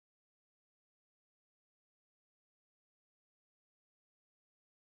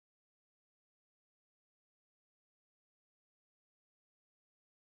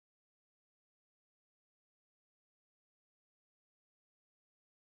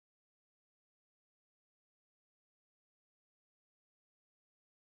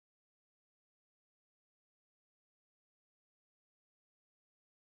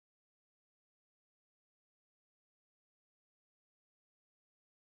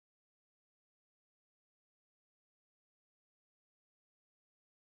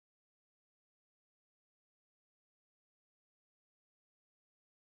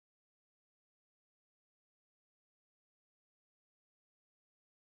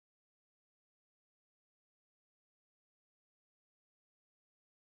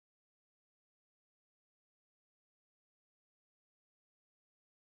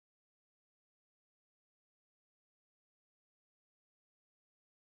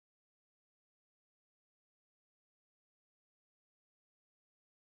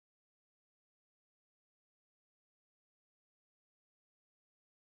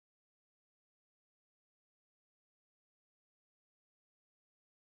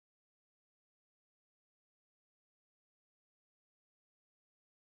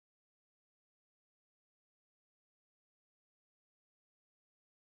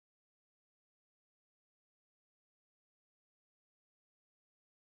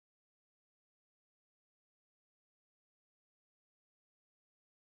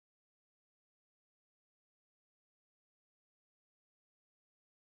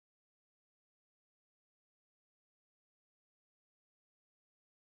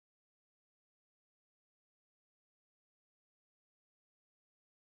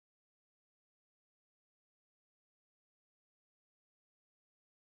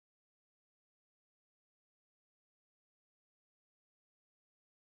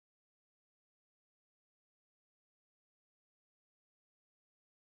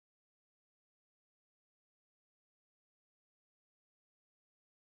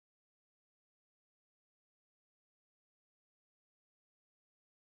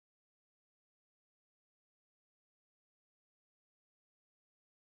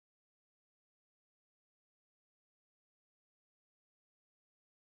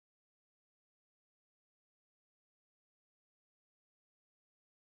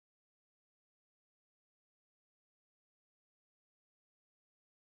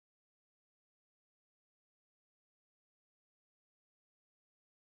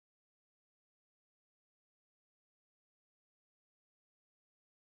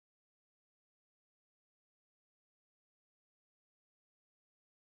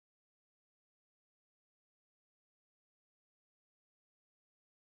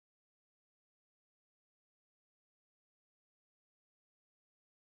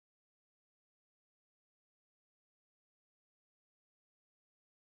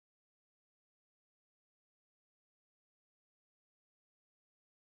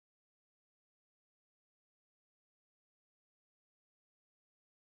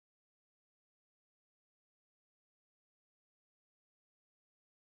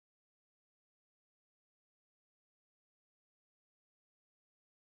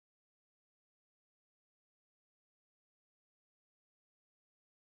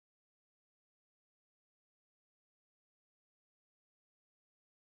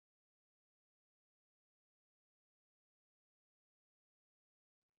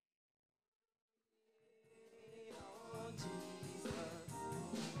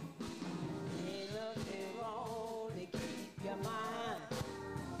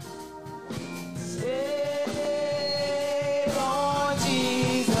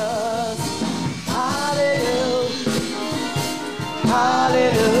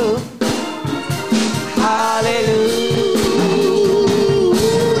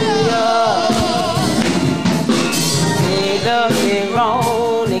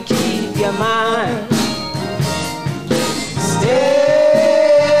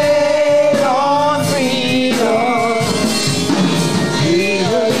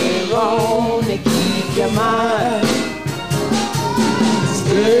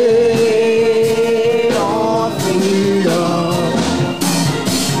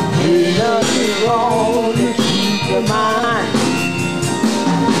wrong to keep your mind.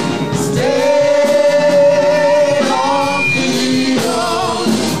 Stay on freedom.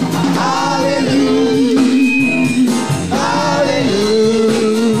 Hallelujah. Hallelujah.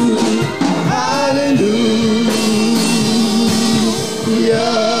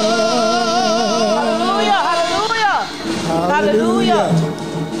 Hallelujah. Hallelujah. Hallelujah.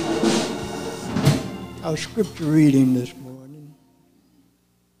 Our scripture reading this morning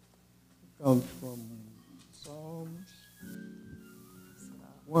comes from Psalms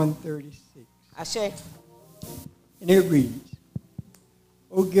 136. Ashe. And it reads,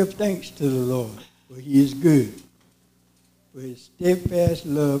 "Oh, give thanks to the Lord, for he is good, for his steadfast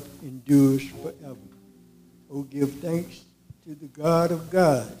love endures forever. Oh, give thanks to the God of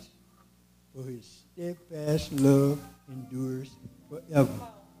gods, for his steadfast love endures forever.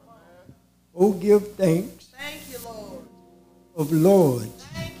 Oh, give thanks of Lords,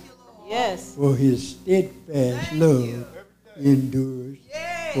 Yes. for his steadfast love endures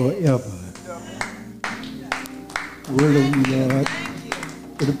forever." Word of the Lord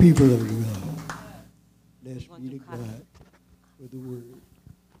for the people of the Lord. Blessed be to God for the word.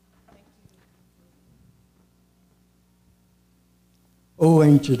 O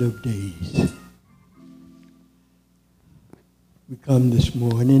Ancient of Days, we come this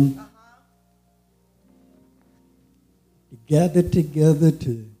morning to gather together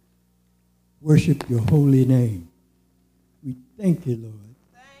to worship your holy name. We thank you, Lord,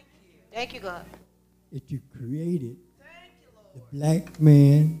 Thank you, God. that you created the black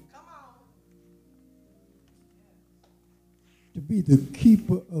man to be the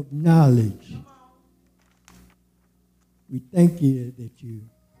keeper of knowledge. We thank you that you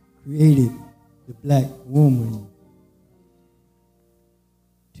created the black woman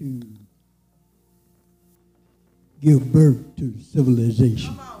to give birth to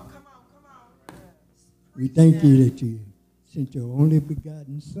civilization. We thank you that you sent your only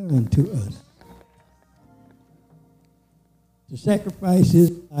begotten Son to us to sacrifice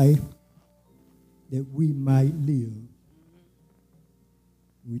his life that we might live.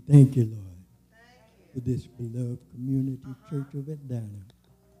 We thank you, Lord, for this beloved community church of Atlanta,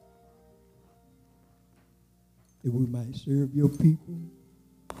 that we might serve your people.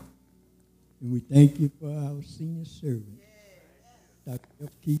 And we thank you for our senior servant, Dr.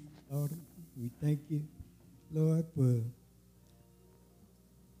 F. Keith Slaughter. We thank you, Lord, for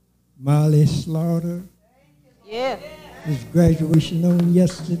Molly Slaughter. Yeah. His graduation on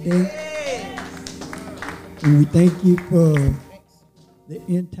yesterday. And we thank you for the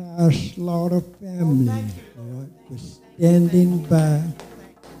entire Slaughter family, Lord, for standing by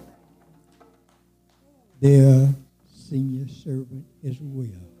their senior servant as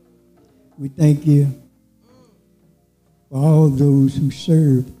well. We thank you for all those who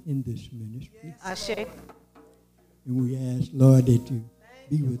serve in this ministry. Ashe. And we ask, Lord, that you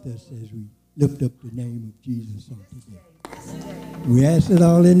be with us as we lift up the name of Jesus on today. We ask it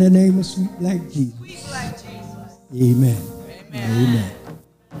all in the name of sweet black Jesus. Amen. Amen.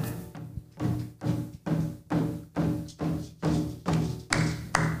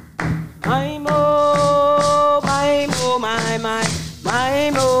 My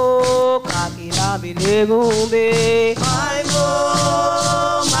mo, kakila bilegumbe. My mo,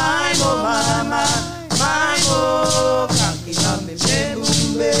 kakila bilegumbe. My mo, kakila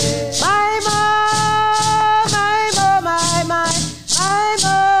bilegumbe. My mo,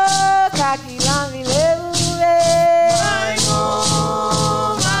 kakila bilegumbe.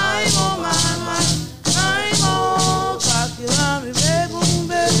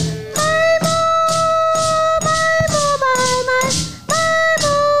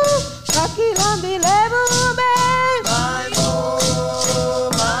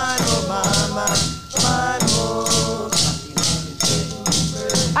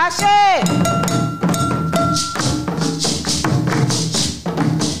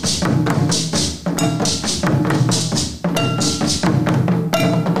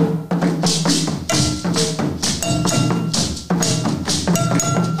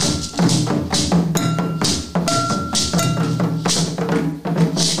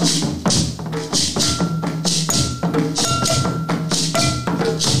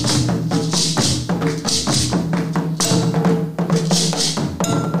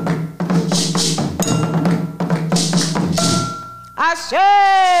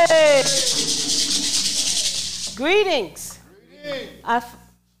 Greetings.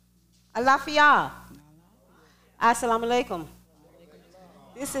 Alafia. Assalamu alaikum.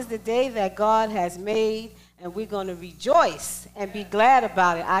 This is the day that God has made, and we're going to rejoice and be glad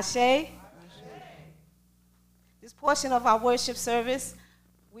about it. Ashe. This portion of our worship service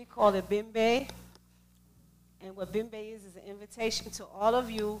We call it Bimbe. And what Bimbe is an invitation to all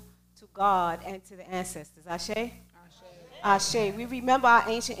of you, to God, and to the ancestors. Ashe? Ashe. We remember our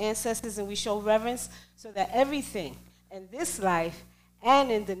ancient ancestors and we show reverence so that everything in this life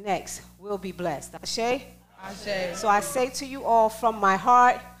and in the next will be blessed. Ashe? Ashe. So I say to you all from my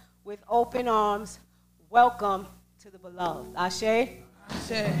heart, with open arms, welcome to the beloved. Ashe?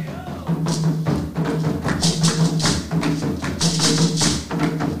 Ashe.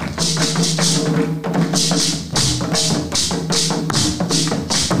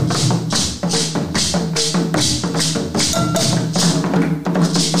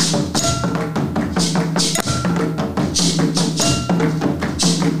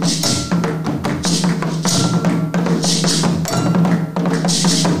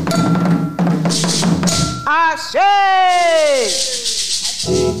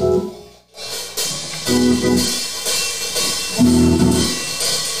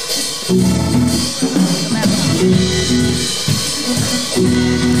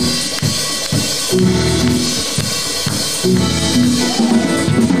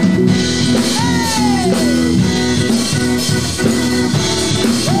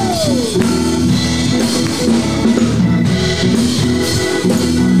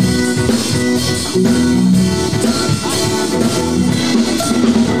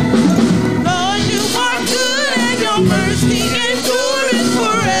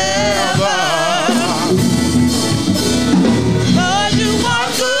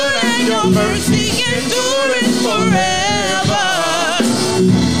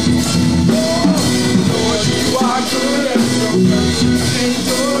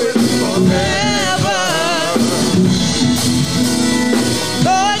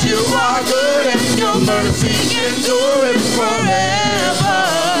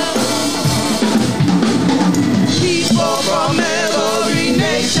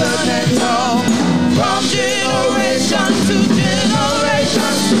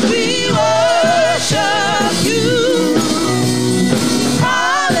 We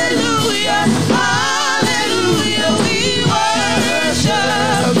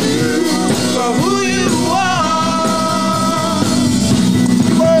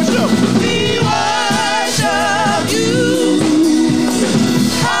worship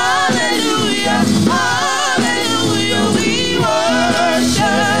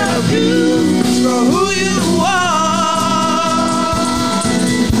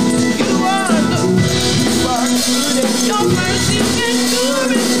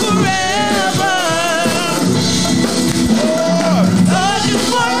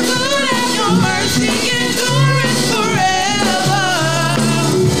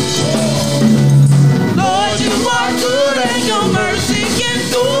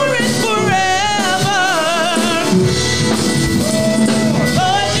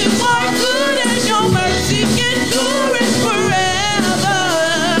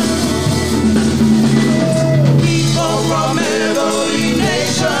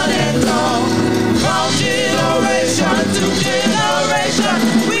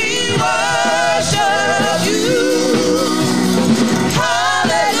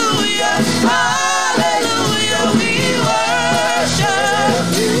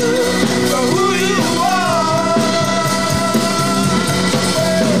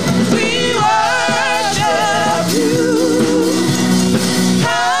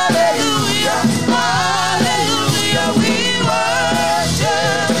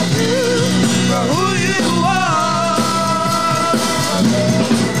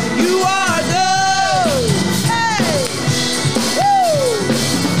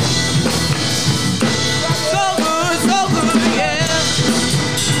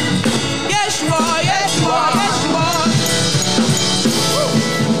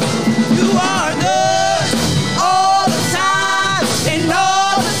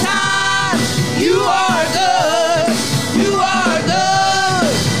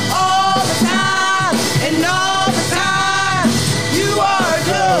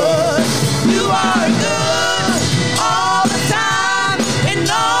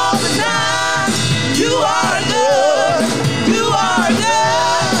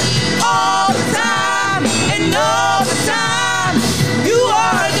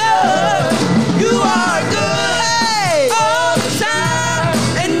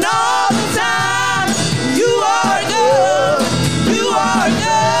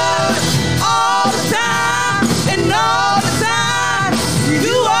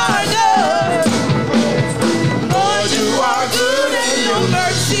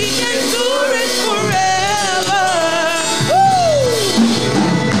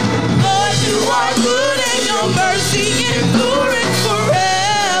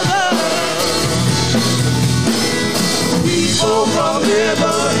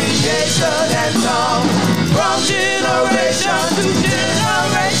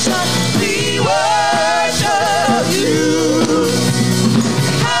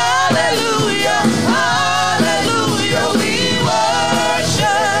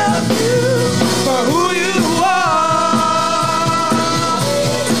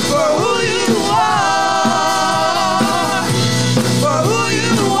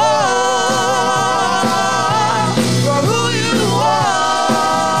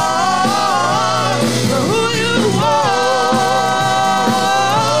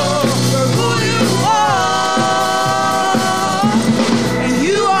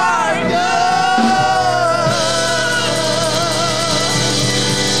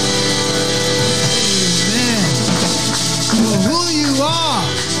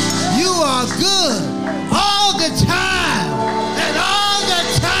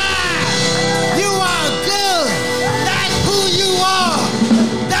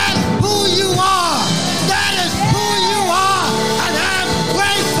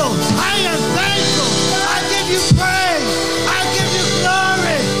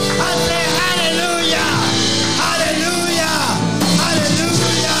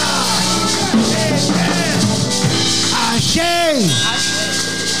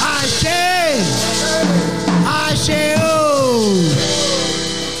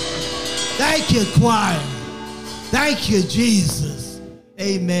Thank you, choir. Thank you, Jesus.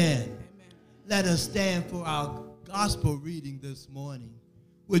 Amen. Let us stand for our gospel reading this morning,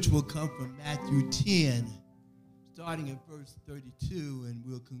 which will come from Matthew 10, starting at verse 32, and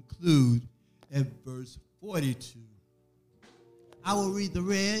we'll conclude at verse 42. I will read the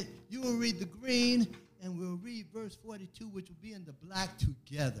red, you will read the green, and we'll read verse 42, which will be in the black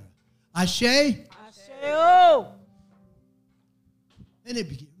together. Ashe? Ashe. And it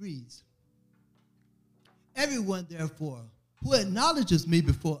reads, everyone, therefore, who acknowledges me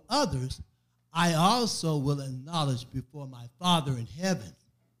before others, I also will acknowledge before my Father in heaven.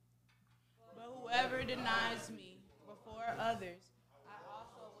 But whoever denies me before others, I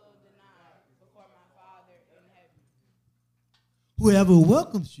also will deny before my Father in heaven. Whoever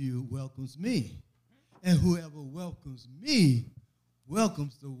welcomes you welcomes me, and whoever welcomes me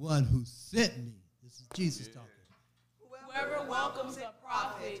welcomes the one who sent me. This is Jesus talking. Whoever welcomes a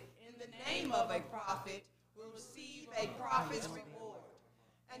prophet in the name of a prophet will receive a prophet's reward.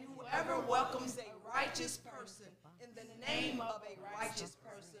 And whoever welcomes a righteous person in the name of a righteous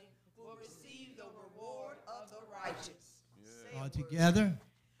person will receive the reward of the righteous. All together.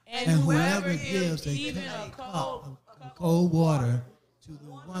 And whoever gives a cup of cold water to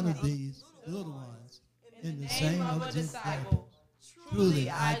one of these little ones in the name of a disciple, truly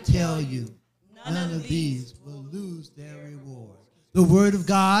I tell you, none of these will lose their reward. The word of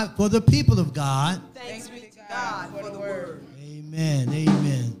God for the people of God. Thanks be to God for the word. Amen.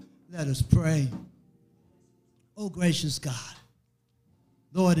 Amen. Let us pray. Oh, gracious God,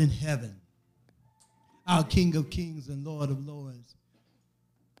 Lord in heaven, our King of kings and Lord of lords,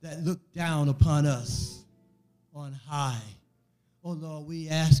 that look down upon us on high. Oh, Lord, we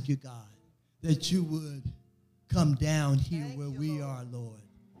ask you, God, that you would come down here where we are, Lord.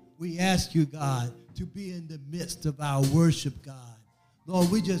 We ask you, God, to be in the midst of our worship, God.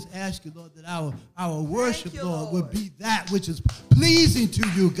 Lord, we just ask you, Lord, that our worship, Lord, would be that which is pleasing to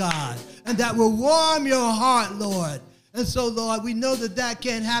you, God, and that will warm your heart, Lord. And so, Lord, we know that that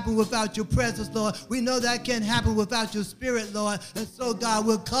can't happen without your presence, Lord. We know that can't happen without your spirit, Lord. And so, God,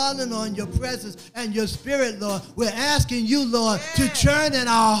 we're calling on your presence and your spirit, Lord. We're asking you, Lord, to churn in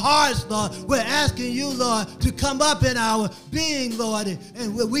our hearts, Lord. We're asking you, Lord, to come up in our being, Lord,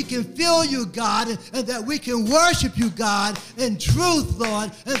 and we can feel you, God, and that we can worship you, God, in truth,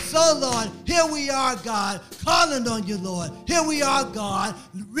 Lord. And so, Lord, here we are, God, calling on you, Lord. Here we are, God,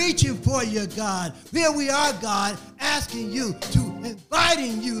 reaching for you, God. Here we are, God, asking you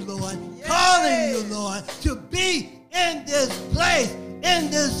inviting you, Lord, calling you, Lord, to be in this place, in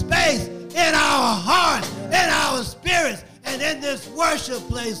this space, in our hearts, in our spirits, and in this worship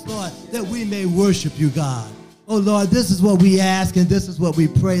place, Lord, that we may worship you, God. Oh, Lord, this is what we ask and this is what we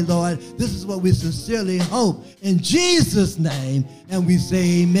pray, Lord. This is what we sincerely hope in Jesus' name. And we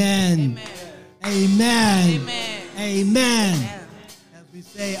say amen. Amen. Amen. Amen. Amen. As we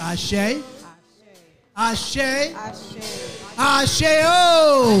say Ashe. Ashe. Ashe.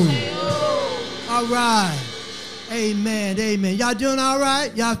 Oh. All right. Amen. Amen. Y'all doing all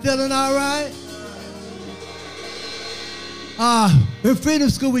right? Y'all feeling all right? In Freedom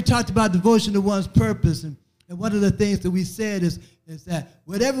School, we talked about devotion to one's purpose. And one of the things that we said is that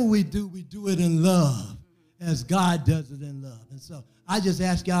whatever we do it in love, as God does it in love. And so I just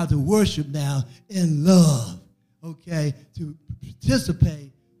ask y'all to worship now in love, okay, to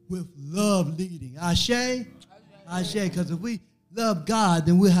participate with love leading. Ashe? Ashe, because if we love God,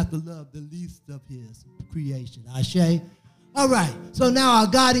 then we'll have to love the least of his creation. Ashe? All right, so now our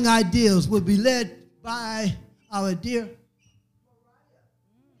guiding ideals will be led by our dear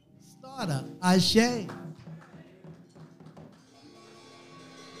starter, Ashe. Good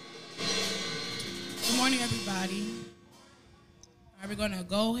morning, everybody. All right, we're going to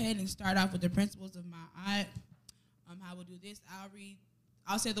go ahead and start off with the principles of my art. How we'll do this,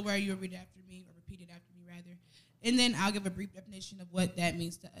 I'll say the word, you'll read it after me, or repeat it after me, rather. And then I'll give a brief definition of what that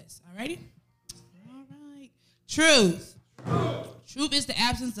means to us. All righty? All right. Truth. Truth is the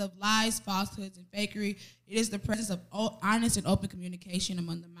absence of lies, falsehoods, and fakery. It is the presence of honest and open communication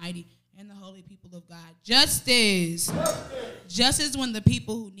among the mighty and the holy people of God. Justice. Justice when the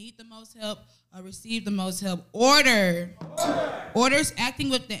people who need the most help receive the most help. Order. Orders acting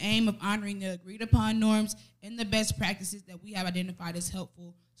with the aim of honoring the agreed upon norms and the best practices that we have identified as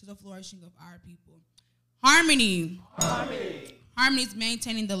helpful to the flourishing of our people. Harmony. Harmony is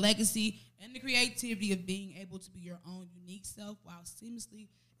maintaining the legacy and the creativity of being able to be your own unique self while seamlessly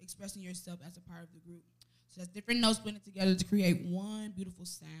expressing yourself as a part of the group. So that's different notes blended together to create one beautiful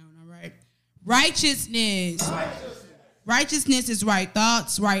sound, all right? Righteousness. Righteousness is right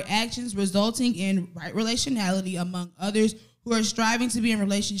thoughts, right actions, resulting in right relationality among others who are striving to be in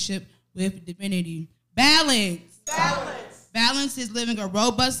relationship with divinity. Balance. Balance is living a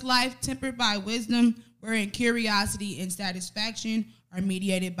robust life tempered by wisdom, wherein curiosity and satisfaction are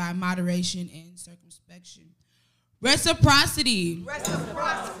mediated by moderation and circumspection. Reciprocity.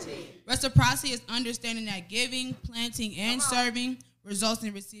 Reciprocity is understanding that giving, planting, and serving results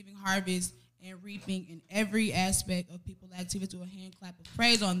in receiving harvest and reaping in every aspect of people's activity. Do a hand clap of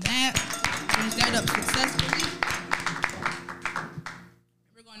praise on that. Finish that up successfully.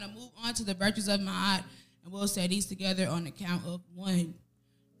 We're going to move on to the virtues of Ma'at, and we'll say these together on the count of 1.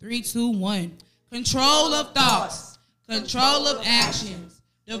 3, 2, 1. Control of thoughts, control of actions,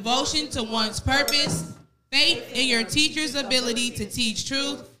 devotion to one's purpose, faith in your teacher's ability to teach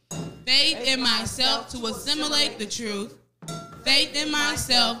truth, faith in myself to assimilate the truth, faith in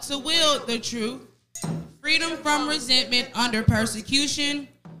myself to wield the truth, freedom from resentment under persecution,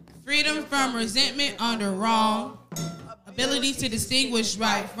 freedom from resentment under wrong, ability to distinguish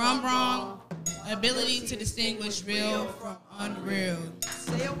right from wrong, ability to distinguish real from unreal.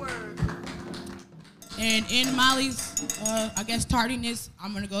 Say a word. And in Molly's, tardiness,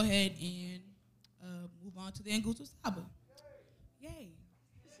 I'm going to go ahead and move on to the Nguzo Saba. Yay.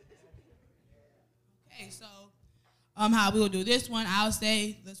 Okay, so how we will do this one, I'll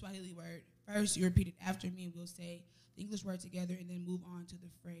say the Swahili word first. You repeat it after me. We'll say the English word together and then move on to the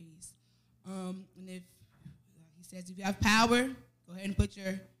phrase. And if he says if you have power, go ahead and put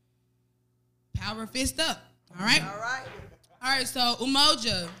your power fist up. All right? All right. All right, so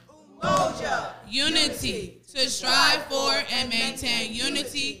Umoja. Umoja. Unity. To strive for and maintain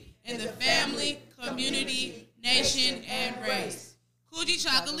unity in the family, community, nation, and race.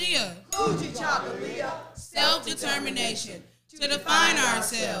 Kujichagulia. Kujichagulia. Self-determination. To define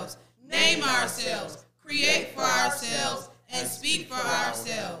ourselves, name ourselves, create for ourselves, and speak for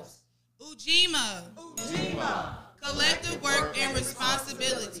ourselves. Ujima. Ujima. Collective work and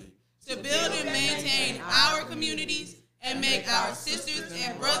responsibility to build and maintain our communities and make our sisters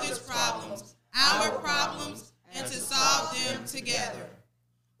and brothers' problems our problems and to solve them together.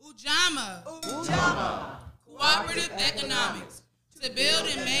 Ujama. Ujama. Cooperative economics to build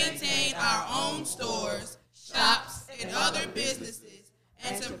and maintain our own stores, shops, and other businesses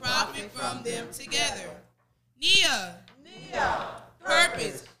and to profit from them together. Nia. Nia.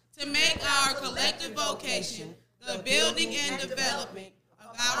 Purpose to make our collective vocation the building and development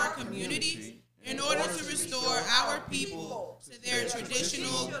of our communities in order to restore our people to their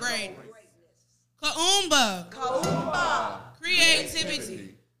traditional greatness. Kaumba. Kaumba.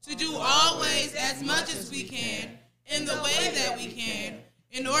 Creativity to do always as much as we can in the way that we can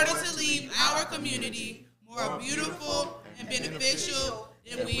in order to leave our community more beautiful and beneficial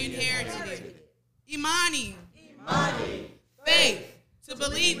than we inherited it. Imani. Imani. Faith to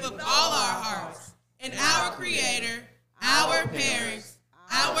believe with all our hearts in our Creator, our parents,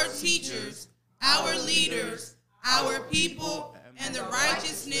 our teachers, our leaders, our people, and the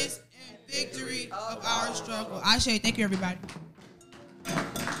righteousness and victory of our struggle. Ashe, thank you, everybody.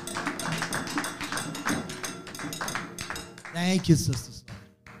 Thank you, Sister Sloan.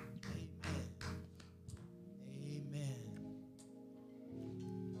 Amen. Amen.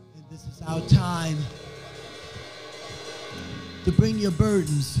 And this is our time to bring your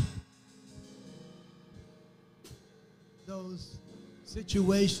burdens, those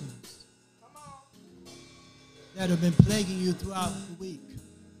situations that have been plaguing you throughout the week,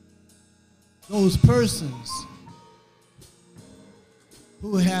 those persons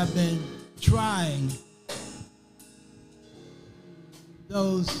who have been trying,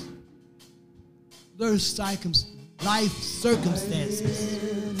 those life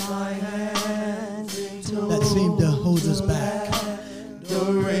circumstances that seem to hold us back.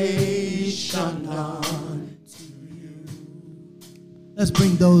 Let's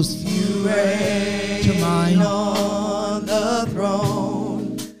bring those to mind. On the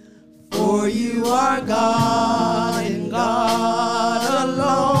throne, for you are God and God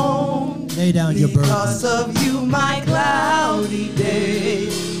alone. Lay down your burdens. Because of you, my cloudy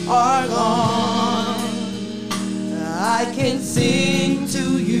days are gone. I can sing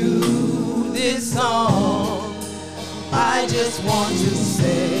to you this song. I just want to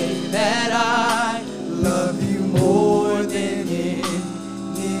say that I love you more than anything.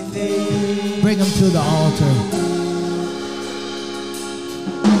 Bring them to the altar.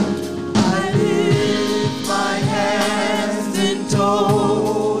 I lift my hands in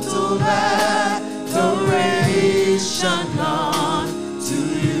total adoration unto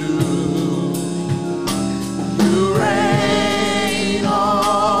you. You reign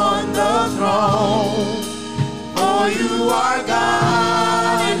on the throne, for you are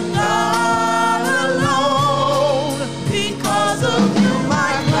God and God alone. Because of you,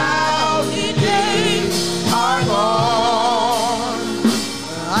 my clouds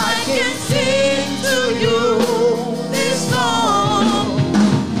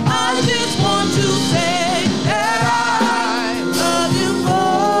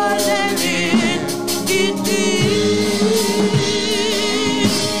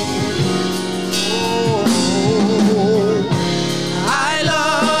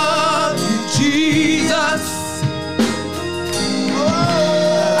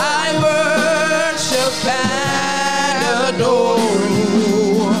adore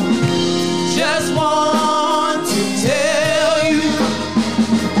you. Just want to tell you,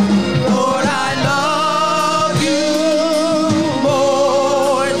 Lord, I love you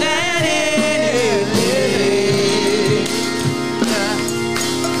more than anything.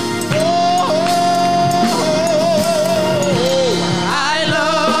 I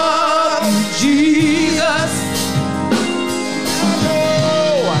love you, Jesus.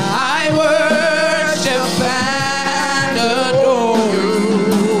 I worship and adore you.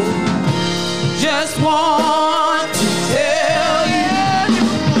 Just want to tell you,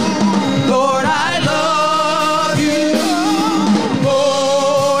 Lord, I love you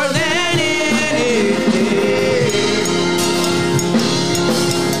more than anything.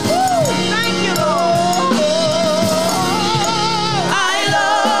 Thank you, Lord. I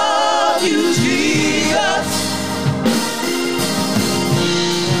love you, Jesus.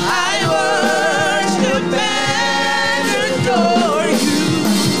 I worship and adore you.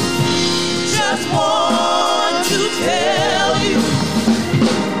 Just want to tell you,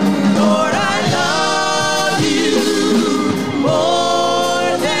 Lord, I love you more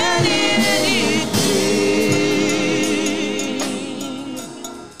than anything.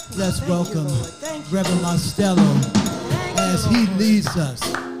 Let's welcome Reverend Marstello as he leads us.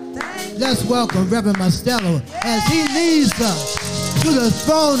 Let's welcome Reverend Marstello as he leads us to the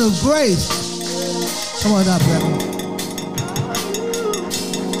throne of grace. Come on up, Reverend.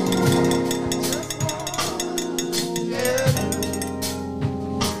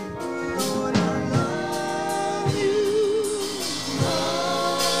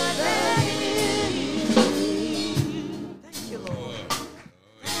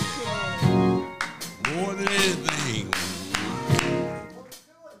 More than anything.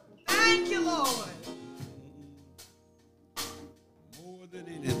 Thank you, Lord. More than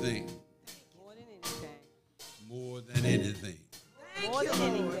anything. More than anything. More than anything. More than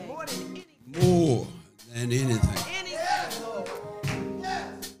anything. More than anything.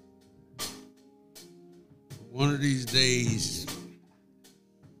 One of these days,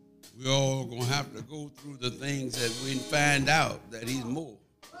 we all gonna have to go through the things that we find out that he's more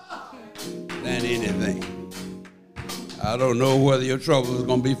than anything. I don't know whether your trouble is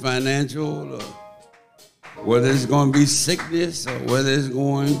gonna be financial or whether it's gonna be sickness or whether it's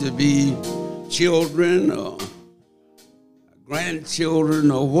going to be children or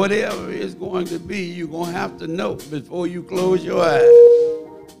grandchildren or whatever it's going to be. You're gonna have to know before you close your eyes.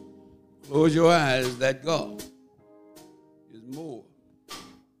 Close your eyes that God is more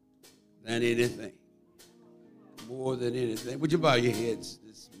than anything. More than anything. Would you bow your heads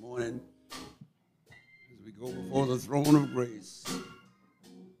this morning as we go before the throne of grace?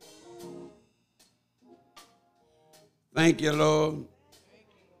 Thank you, Lord,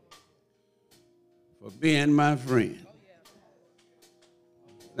 for being my friend.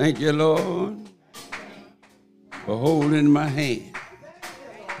 Thank you, Lord, for holding my hand.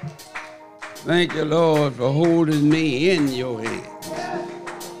 Thank you, Lord, for holding me in your hands.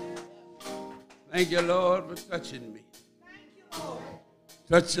 Thank you, Lord, for touching me.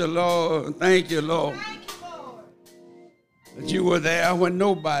 Touch you, Lord. Thank you, Lord, that you were there when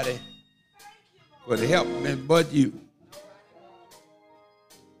nobody could help me but you.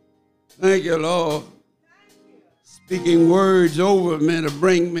 Thank you, Lord, speaking words over me to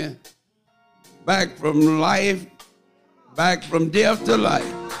bring me back from life, back from death to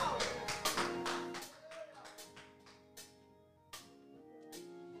life.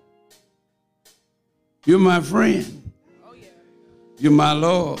 You're my friend. Oh, yeah. You're my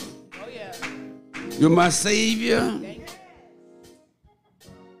Lord. Oh, yeah. You're my Savior. Thank you.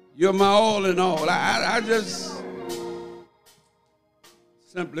 You're my all in all. I just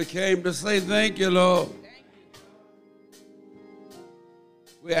simply came to say thank you, Lord.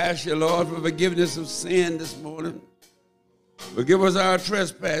 We ask you, Lord, for forgiveness of sin this morning. Forgive us our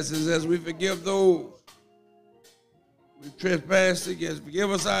trespasses as we forgive those we trespassed against.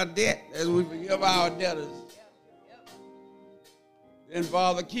 Forgive us our debt as we forgive our debtors. Then,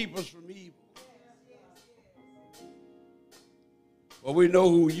 Father, keep us from evil. For we know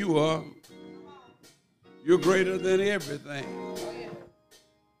who you are. You're greater than everything.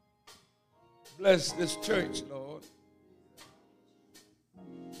 Bless this church, Lord.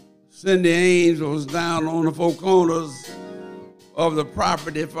 Send the angels down on the four corners of the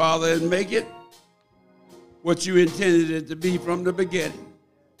property, Father, and make it what you intended it to be from the beginning.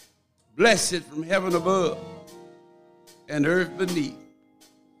 Bless it from heaven above and earth beneath.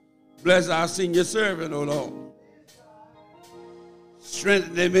 Bless our senior servant, O Lord.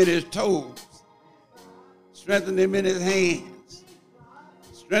 Strengthen him in his toes. Strengthen him in his hands.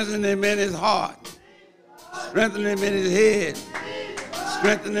 Strengthen him in his heart. Strengthen him in his head.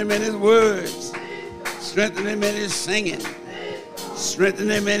 Strengthen him in his words. Strengthen him in his singing. Strengthen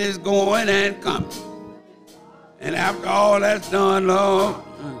him in his going and coming. And after all that's done, Lord,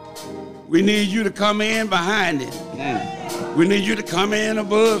 we need you to come in behind him. We need you to come in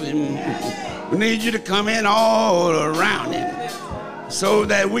above him. We need you to come in all around him so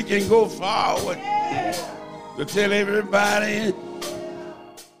that we can go forward to tell everybody,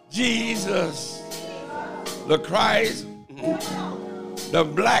 Jesus, the Christ, the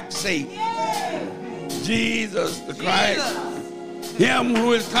black Savior, Jesus, the Christ, him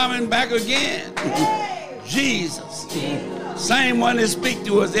who is coming back again, Jesus, same one that speak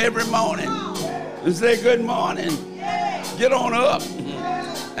to us every morning and say, good morning, get on up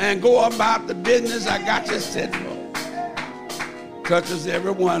and go about the business I got you set for. Touch us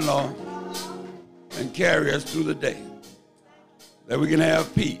every one, Lord, and carry us through the day that we can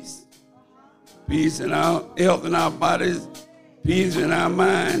have peace. Peace in our health in our bodies, peace in our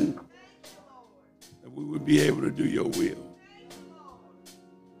mind, that we would be able to do your will.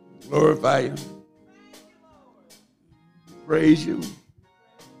 Glorify you. Praise you.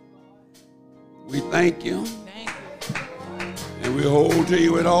 We thank you. And we hold to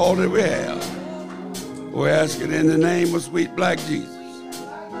you with all that we have. We ask it in the name of sweet black Jesus.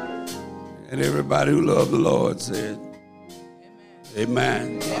 And everybody who loved the Lord said,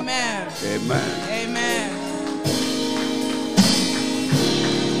 Amen. Amen. Amen. Amen.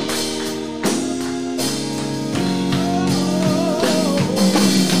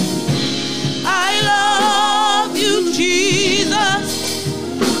 I love you, Jesus.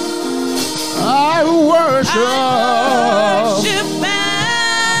 I worship. I worship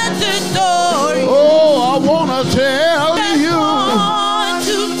and adore you. Oh, I want to tell you, Want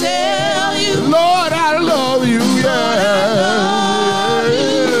to tell you, Lord, I love you, yeah.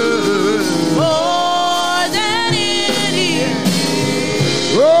 more than anything.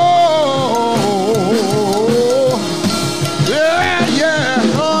 Oh, yeah, yeah.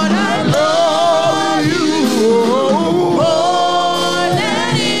 Lord, I Love you. more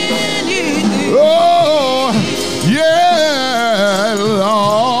than anything. Oh, yeah,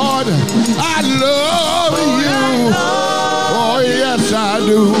 Lord, I love you. Oh, yes, I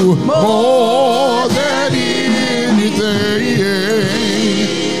do. More than anything.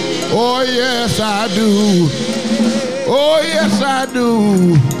 Oh, yes, I do. Oh, yes, I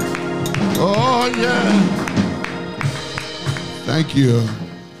do. Oh, yeah. Thank you.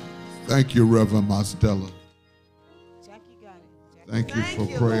 Thank you, Reverend Mastella. Jackie got it. Jackie, Thank you for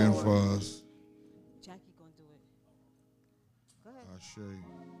praying for us. Jackie gonna do it. Go ahead. Ashe. Go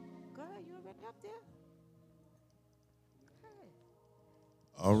ahead. You already up there? Go ahead.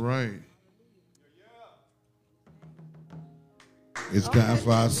 All right. It's time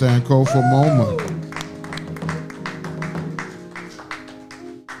for our Sankofa moment.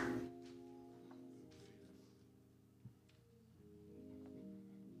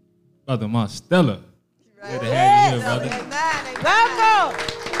 Brother Marstella. Good to have you here, brother. Welcome.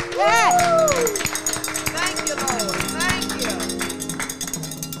 Yes. Thank you, Lord. Thank you.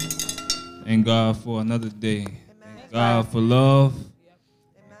 Thank God for another day. Thank God for love,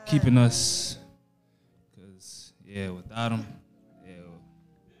 keeping us. Because, yeah, without him, yeah,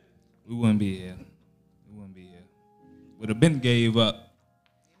 we wouldn't be here. We wouldn't be here. Would have been gave up.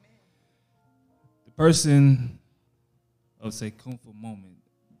 The person of say comfort moment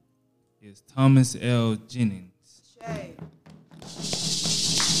is Thomas L. Jennings.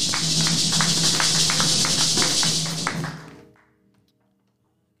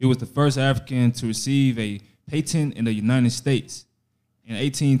 He was the first African to receive a patent in the United States. In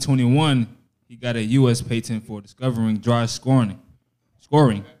 1821, he got a U.S. patent for discovering dry scoring.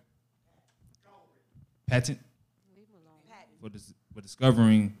 Patent for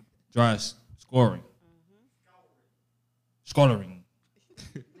discovering dry scoring. Scoring.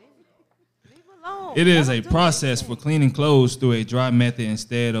 It is a process for cleaning clothes through a dry method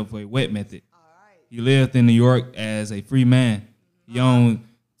instead of a wet method. He lived in New York as a free man. He owned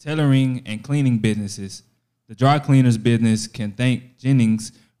tailoring and cleaning businesses. The dry cleaners business can thank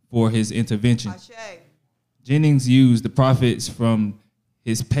Jennings for his intervention. Jennings used the profits from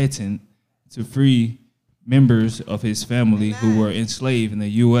his patent to free members of his family who were enslaved in the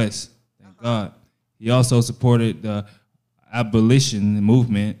U.S. Thank God. He also supported the abolition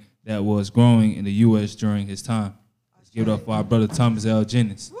movement that was growing in the U.S. during his time. Let's give it up for our brother Thomas L.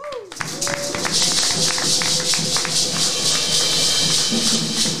 Jennings.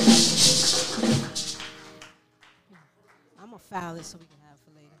 I'm going to file this so we can have it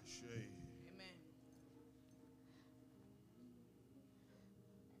for later.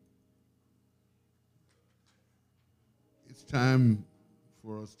 It's time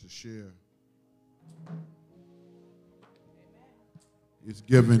for us to share. It's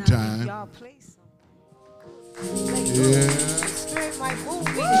giving Now, if time. y'all play something. Yeah. Spirit might move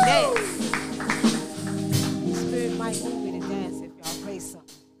me to dance. Spirit might move me to dance if y'all play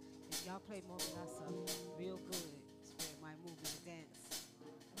something. If y'all play more than that something real good, Spirit might move me to dance.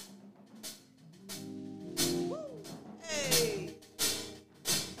 Woo! Hey!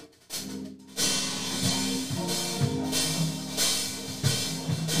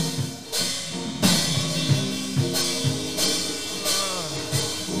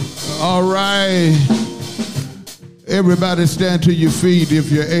 All right. Everybody stand to your feet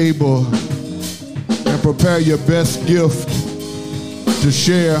if you're able and prepare your best gift to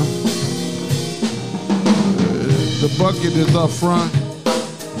share. The bucket is up front.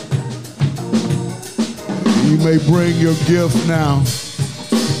 You may bring your gift now.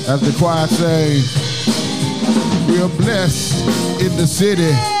 As the choir sings, we are blessed in the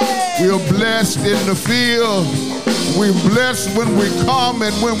city. We are blessed in the field. We're blessed when we come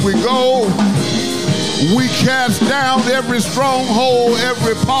and when we go. We cast down every stronghold,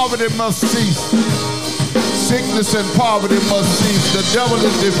 every poverty must cease. Sickness and poverty must cease. The devil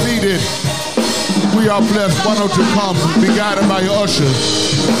is defeated. We are blessed. Why don't you come and be guided by your ushers?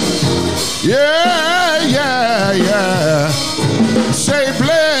 Yeah, yeah, yeah. Say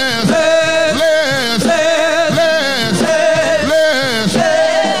bless, bless, bless, bless, bless,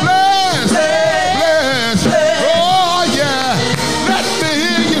 bless, bless. Oh yeah. Let me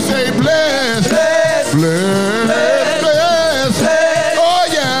hear you say bless, bless, bless. Oh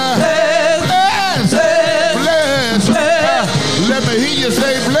yeah. Bless, bless. Let me hear you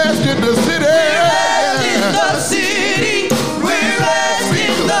say blessed in the city.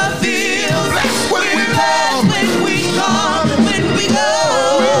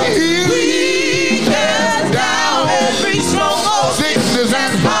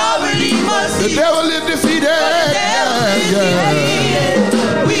 The devil is defeated. Yeah.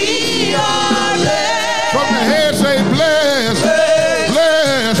 We are blessed. From the head say bless, bless,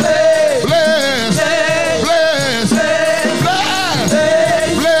 bless, bless, bless,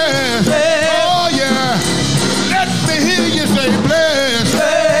 bless. Oh yeah. Let me hear you say bless,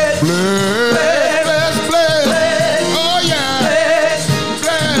 bless, bless. Oh yeah.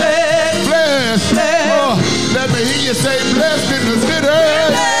 Bless, bless. Oh, let me hear you say blessed in the city.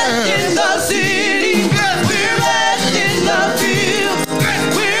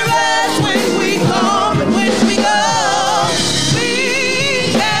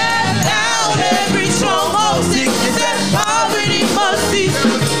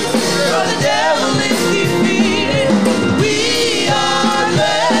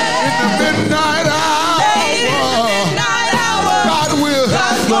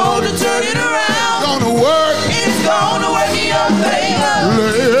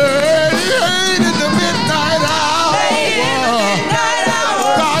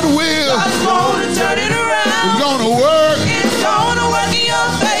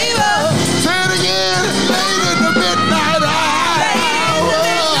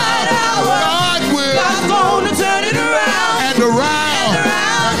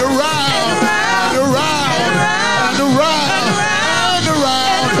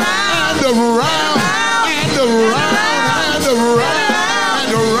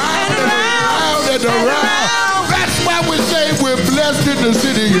 The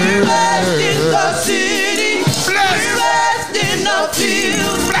city, yeah. Blessed in the city, blessed in the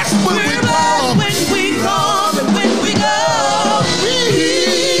field, blessed when we come and when we go. We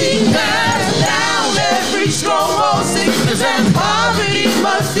cast down every stronghold, sickness and poverty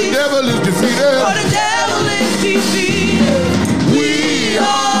must be. The devil is defeated. For the devil is defeated. We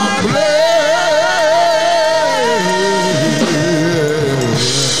are blessed.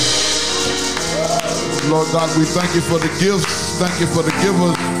 Lord God, we thank you for the gifts. Thank you for the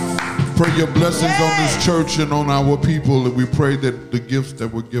givers. Pray your blessings on this church and on our people. And we pray that the gifts that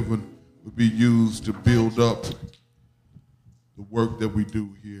were given will be used to build up the work that we do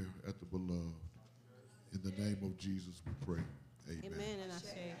here at the Beloved. In the name of Jesus we pray. Amen. Amen and I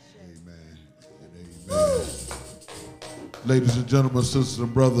say. Amen and amen. Ladies and gentlemen, sisters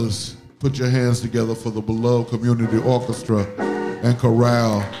and brothers, put your hands together for the Beloved Community Orchestra and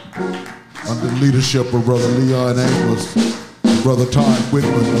Chorale under the leadership of Brother Leon Amos. Brother Todd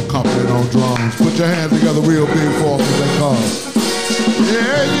Whitman accompanied on drums. Put your hands together real big for them as they come.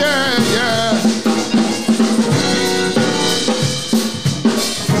 Yeah, yeah, yeah.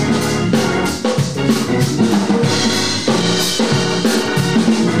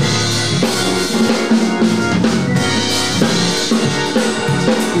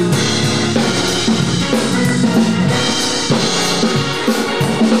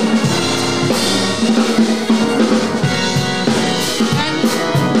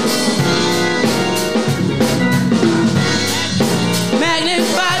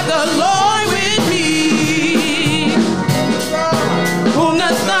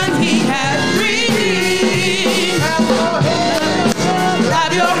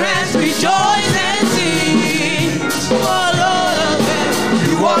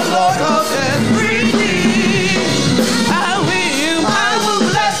 Lord has freed me. I will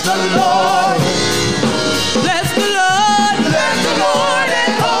bless the Lord. Bless the Lord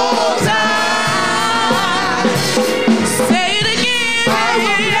at all times. Say it again. I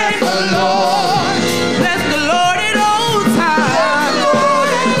will bless the Lord. Bless the Lord at all times.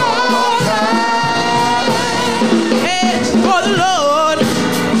 Hey, for the Lord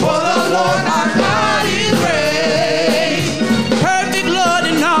our God is great. Perfect Lord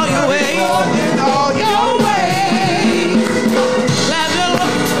in all your ways.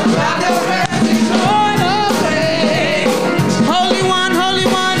 Clap your hands and join the praise. Holy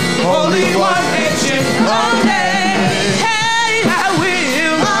One, ancient of days. Hey, I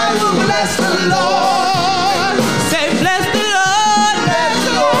will bless the Lord. Say, bless the Lord at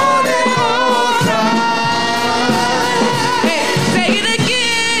all times. Hey, say it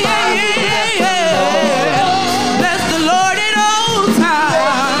again. Bless the Lord at all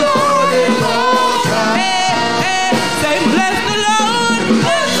times. Hey, say, bless the Lord,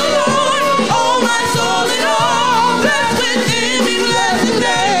 oh my soul and all that's within me, bless the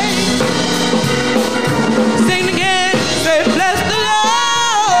name. Sing again, say, bless the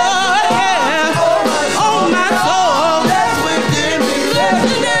Lord, yeah. Oh my soul that's within me, bless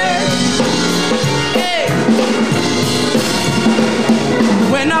the name. Hey.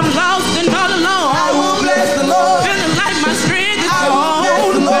 When I'm lost and all alone, I will bless the Lord. Feeling like my strength is gone.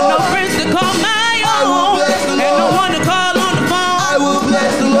 With no friends to call my own, and no one to call on the phone. I will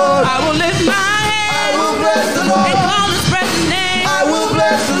bless the Lord. I will lift my hands. I will bless the Lord. And call His precious name. I will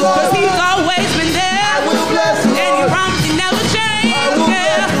bless the Lord. 'Cause He's always been there. I will bless the Lord. And He promised He never change. I will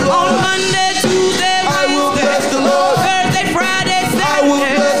bless the Lord. On Monday, Tuesday, Wednesday, I will bless the Lord. Thursday, Friday, Saturday, I will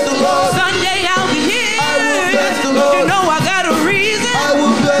bless the Lord. Sunday, I'll be here. I will bless the Lord. You know I got a reason. I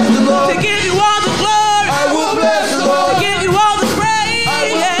will bless the Lord. To give you all the glory. I will bless the Lord. To give you all the praise. I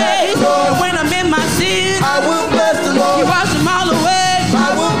will bless the Lord. And when I'm in my sins, I will bless the Lord. You wash them all away. I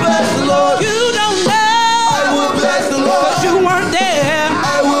will bless the Lord. You don't know. I will bless the Lord. 'Cause you weren't there.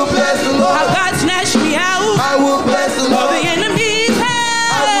 I will bless the Lord. How God snatched me out. I will bless the Lord. Of the enemy's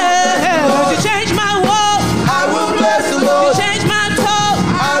hand. You changed my walk. I will bless the Lord. You changed my talk.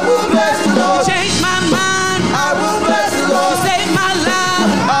 I will bless the Lord. You changed my mind. I will bless the Lord. You saved my life.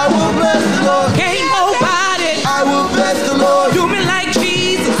 I will bless the Lord. Can't nobody. I will bless the Lord. Do me like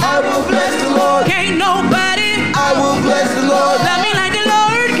Jesus. I will bless the Lord. Can't nobody. I will bless the Lord. Love me like the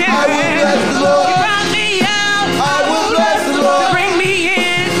Lord can. I will bless the Lord. You brought me out. I will bless the Lord. Bring me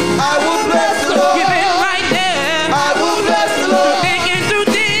in. I will bless the Lord. You've been right there. I will bless the Lord. Thinking through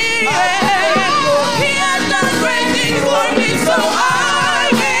things. He has done great things for me, so I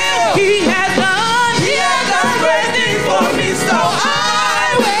will. He has done great things for me, so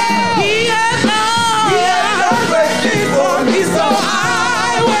I will. He has done great things for me, so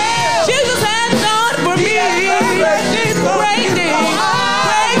I will. Jesus has done for me great things for me, so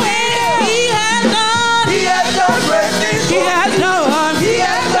I will. He has done great things. He has done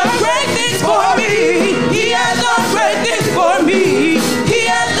great things for me. He has done great things for me. He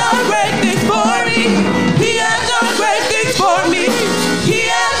has done great things for me. He has done great things for me. He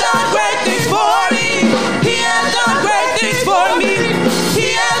has done great things for me. He has done great things for me. He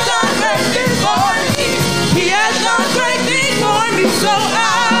has done great things for me. He has done great things for me. So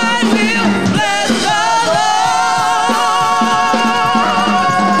I will bless the Lord.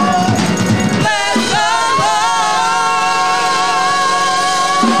 Bless the Lord.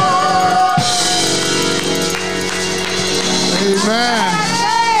 Amen.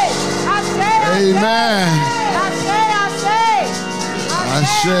 Amen.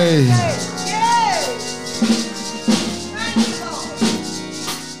 Ashe.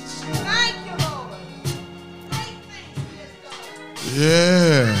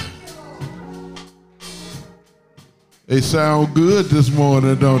 Yeah. They sound good this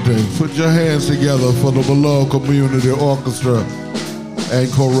morning, don't they? Put your hands together for the Beloved Community Orchestra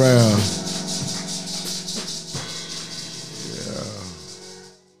and Chorale.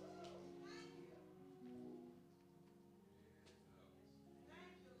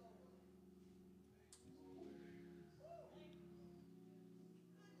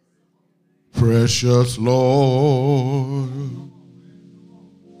 Precious Lord,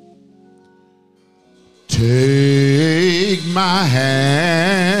 take my hand,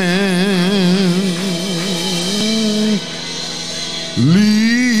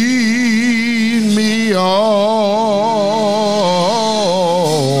 lead me on,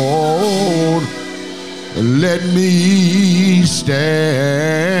 let me stand.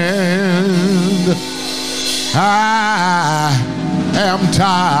 I am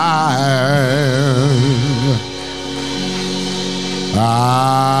tired.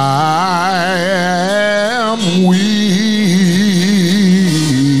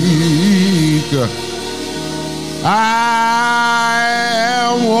 I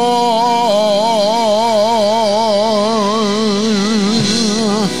am warm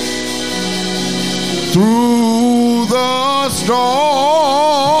through the storm,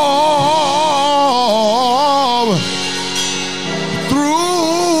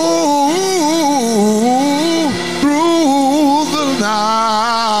 through the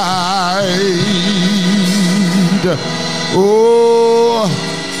night. Oh,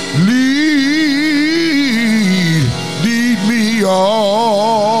 lead me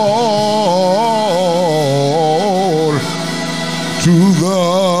all to the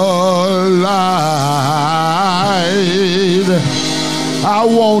light. I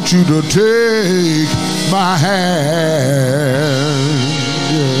want you to take my hand,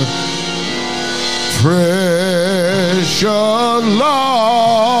 precious Lord,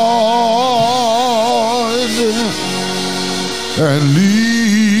 and lead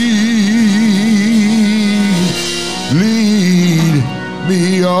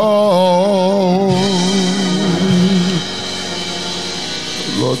me on.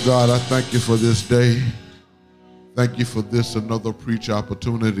 Lord God, I thank you for this day. Thank you for this another preach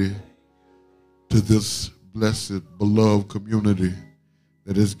opportunity to this blessed, beloved community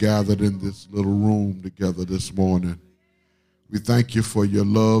that is gathered in this little room together this morning. We thank you for your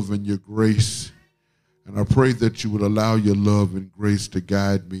love and your grace. And I pray that you would allow your love and grace to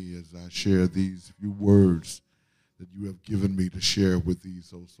guide me as I share these few words that you have given me to share with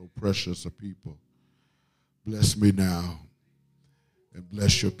these oh so precious a people. Bless me now and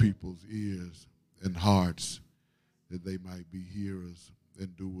bless your people's ears and hearts that they might be hearers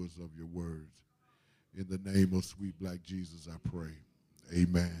and doers of your words. In the name of sweet black Jesus, I pray.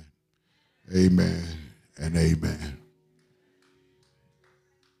 Amen, amen, and amen.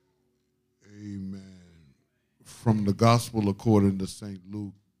 Amen. From the Gospel according to St.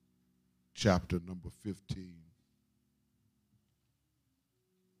 Luke, chapter number 15.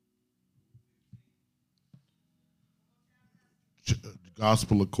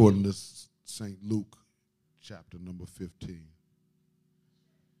 Gospel according to St. Luke, chapter number 15.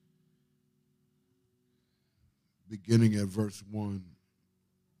 Beginning at verse 1,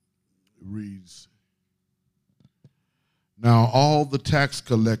 it reads, Now all the tax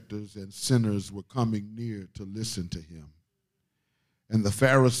collectors and sinners were coming near to listen to him. And the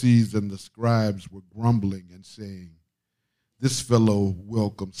Pharisees and the scribes were grumbling and saying, This fellow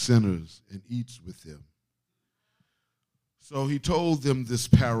welcomes sinners and eats with them. So he told them this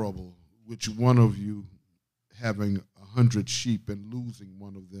parable, which one of you, having 100 sheep and losing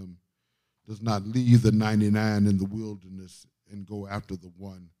one of them, does not leave the 99 in the wilderness and go after the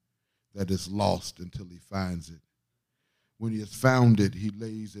one that is lost until he finds it. When he has found it, he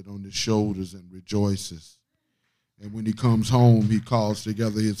lays it on his shoulders and rejoices. And when he comes home, he calls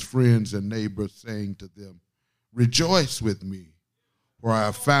together his friends and neighbors, saying to them, Rejoice with me, for I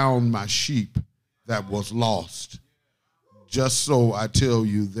have found my sheep that was lost. Just so I tell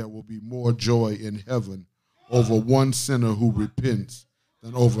you, there will be more joy in heaven over one sinner who repents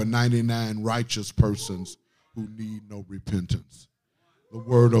than over 99 righteous persons who need no repentance. The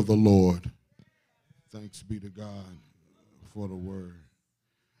word of the Lord. Thanks be to God for the word.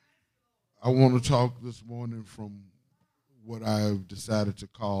 I want to talk this morning from what I've decided to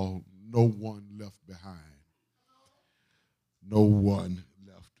call No One Left Behind. No one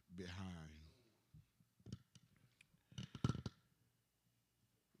left behind.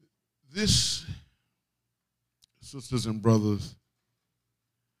 This, sisters and brothers,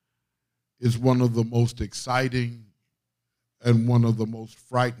 is one of the most exciting and one of the most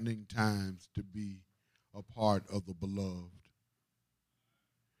frightening times to be a part of the beloved.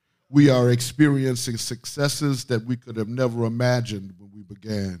 We are experiencing successes that we could have never imagined when we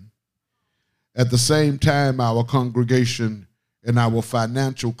began. At the same time, our congregation and our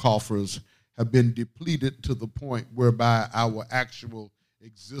financial coffers have been depleted to the point whereby our actual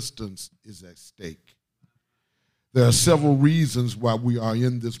existence is at stake. There are several reasons why we are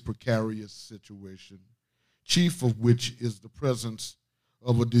in this precarious situation, chief of which is the presence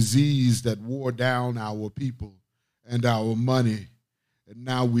of a disease that wore down our people and our money. And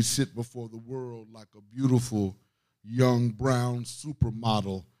now we sit before the world like a beautiful young brown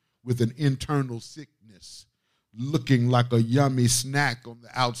supermodel with an internal sickness, looking like a yummy snack on the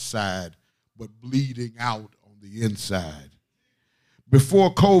outside, but bleeding out on the inside.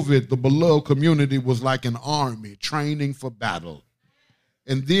 Before COVID, the beloved community was like an army training for battle.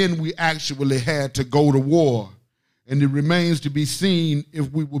 And then we actually had to go to war. And it remains to be seen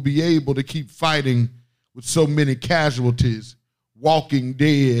if we will be able to keep fighting with so many casualties, walking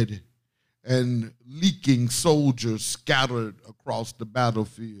dead, and leaking soldiers scattered across the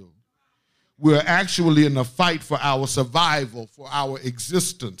battlefield. We're actually in a fight for our survival, for our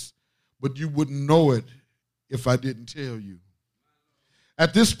existence, but you wouldn't know it if I didn't tell you.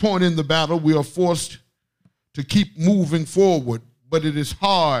 At this point in the battle, we are forced to keep moving forward, but it is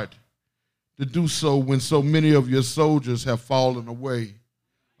hard to do so when so many of your soldiers have fallen away,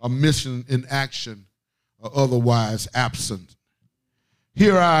 are missing in action, or otherwise absent.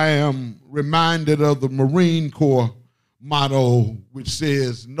 Here I am reminded of the Marine Corps motto, which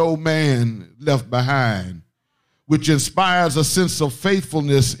says, "No man left behind," which inspires a sense of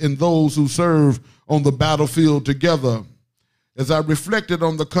faithfulness in those who serve on the battlefield together. As I reflected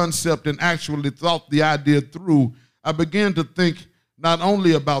on the concept and actually thought the idea through, I began to think not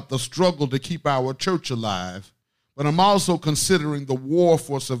only about the struggle to keep our church alive, but I'm also considering the war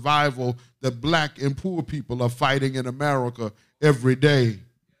for survival that black and poor people are fighting in America every day.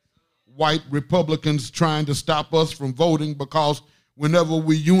 White Republicans trying to stop us from voting because whenever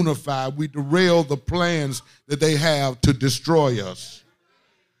we unify, we derail the plans that they have to destroy us.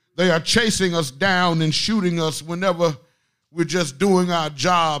 They are chasing us down and shooting us whenever we're just doing our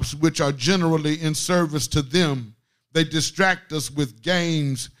jobs, which are generally in service to them. They distract us with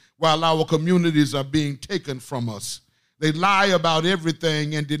games while our communities are being taken from us. They lie about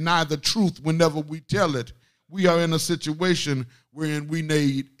everything and deny the truth whenever we tell it. We are in a situation wherein we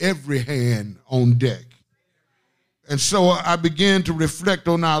need every hand on deck. And so I began to reflect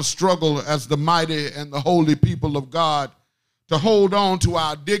on our struggle as the mighty and the holy people of God to hold on to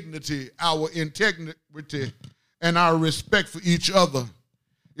our dignity, our integrity, and our respect for each other.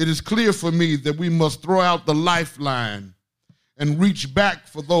 It is clear for me that we must throw out the lifeline and reach back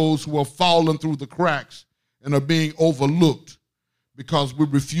for those who are falling through the cracks and are being overlooked because we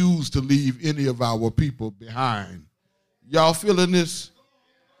refuse to leave any of our people behind. Y'all feeling this?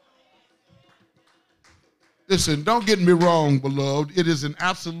 Listen, don't get me wrong, beloved. It is an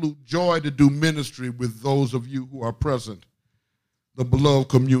absolute joy to do ministry with those of you who are present, the beloved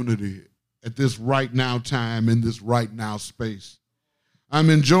community, at this right now time, in this right now space. I'm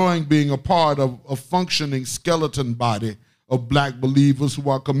enjoying being a part of a functioning skeleton body of black believers who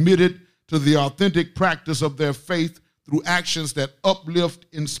are committed to the authentic practice of their faith through actions that uplift,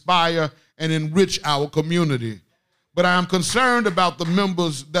 inspire, and enrich our community. But I am concerned about the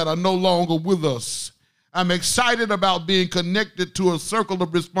members that are no longer with us. I'm excited about being connected to a circle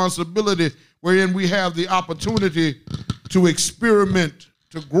of responsibility wherein we have the opportunity to experiment,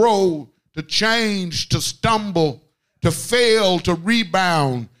 to grow, to change, to stumble, to fail, to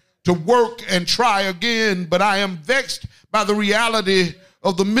rebound, to work and try again. But I am vexed by the reality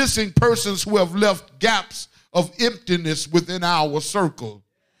of the missing persons who have left gaps of emptiness within our circle.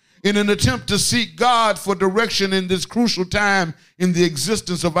 In an attempt to seek God for direction in this crucial time in the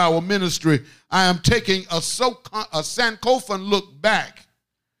existence of our ministry, I am taking a Sankofa look back,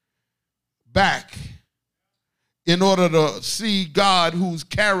 in order to see God whose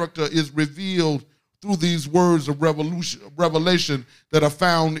character is revealed through these words of revelation that are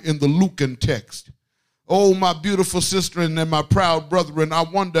found in the Lucan text. Oh, my beautiful sister and my proud brethren, I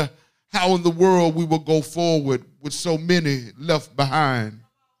wonder how in the world we will go forward with so many left behind.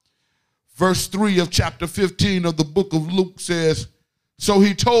 Verse 3 of chapter 15 of the book of Luke says, "So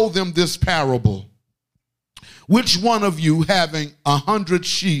he told them this parable. Which one of you, having 100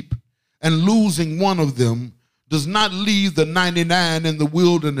 sheep and losing one of them, does not leave the 99 in the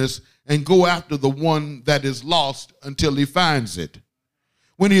wilderness and go after the one that is lost until he finds it?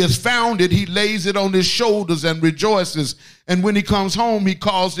 When he has found it, he lays it on his shoulders and rejoices. And when he comes home, he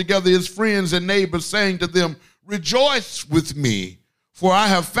calls together his friends and neighbors, saying to them, 'Rejoice with me, for I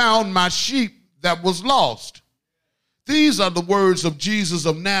have found my sheep that was lost.'" These are the words of Jesus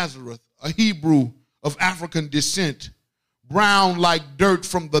of Nazareth, a Hebrew of African descent, brown like dirt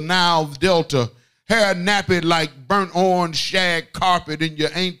from the Nile Delta, hair nappy like burnt orange shag carpet in your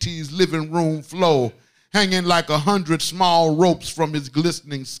auntie's living room floor, hanging like 100 small ropes from his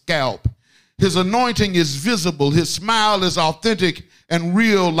glistening scalp. His anointing is visible. His smile is authentic and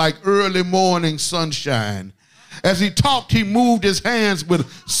real like early morning sunshine. As he talked, he moved his hands with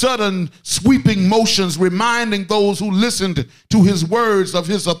sudden sweeping motions, reminding those who listened to his words of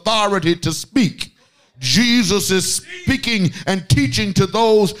his authority to speak. Jesus is speaking and teaching to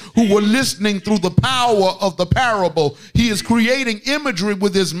those who were listening through the power of the parable. He is creating imagery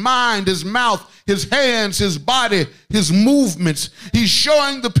with his mind, his mouth, his hands, his body, his movements. He's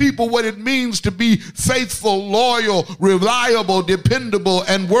showing the people what it means to be faithful, loyal, reliable, dependable,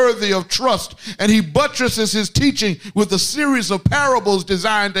 and worthy of trust. And he buttresses his teaching with a series of parables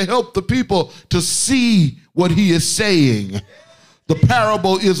designed to help the people to see what he is saying. The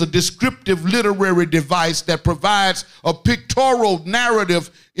parable is a descriptive literary device that provides a pictorial narrative,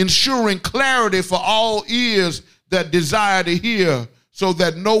 ensuring clarity for all ears that desire to hear, so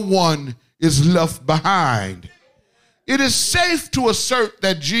that no one is left behind. It is safe to assert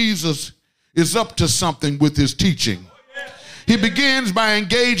that Jesus is up to something with his teaching. He begins by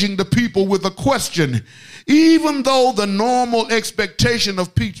engaging the people with a question. Even though the normal expectation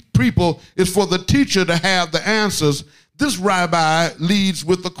of people is for the teacher to have the answers, this rabbi leads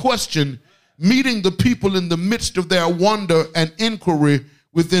with a question, meeting the people in the midst of their wonder and inquiry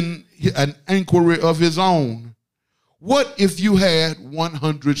within an inquiry of his own. What if you had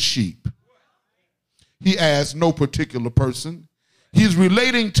 100 sheep? He asked no particular person. He's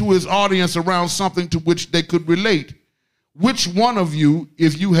relating to his audience around something to which they could relate. Which one of you,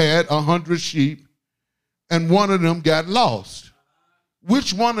 if you had 100 sheep and one of them got lost,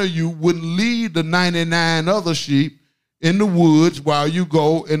 which one of you would lead the 99 other sheep in the woods while you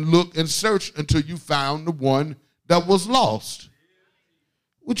go and look and search until you found the one that was lost?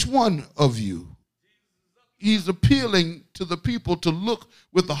 Which one of you? He's appealing to the people to look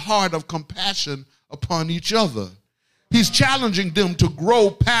with a heart of compassion upon each other. He's challenging them to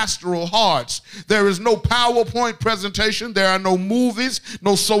grow pastoral hearts. There is no PowerPoint presentation. There are no movies,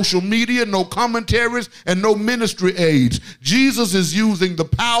 no social media, no commentaries, and no ministry aids. Jesus is using the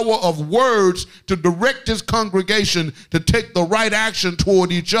power of words to direct his congregation to take the right action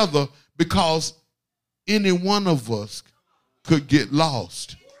toward each other, because any one of us could get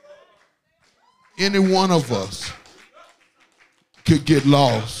lost. Any one of us could get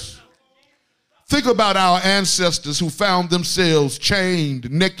lost. Think about our ancestors who found themselves chained,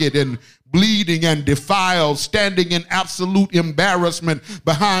 naked, and bleeding and defiled, standing in absolute embarrassment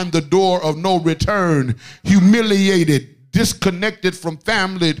behind the door of no return, humiliated, disconnected from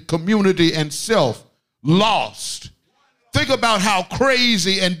family, community, and self, lost. Think about how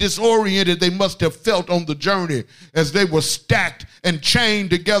crazy and disoriented they must have felt on the journey as they were stacked and chained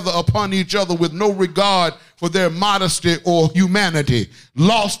together upon each other with no regard for their modesty or humanity,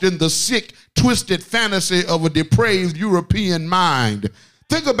 lost in the sick, twisted fantasy of a depraved European mind.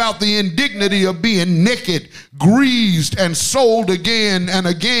 Think about the indignity of being naked, greased, and sold again and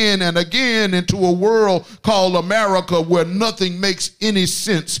again and again into a world called America where nothing makes any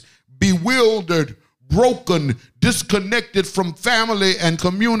sense, bewildered, broken, disconnected from family and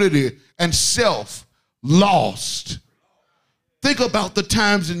community and self, lost. Think about the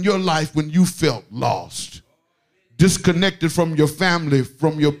times in your life when you felt lost, disconnected from your family,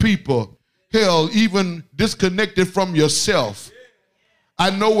 from your people, hell, even disconnected from yourself. I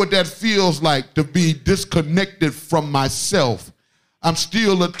know what that feels like, to be disconnected from myself. I'm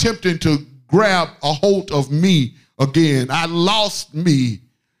still attempting to grab a hold of me again. I lost me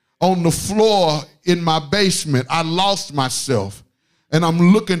on the floor in my basement. I lost myself, and I'm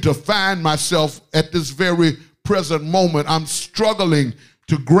looking to find myself at this very present moment. I'm struggling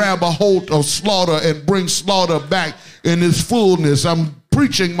to grab a hold of slaughter and bring slaughter back in its fullness. I'm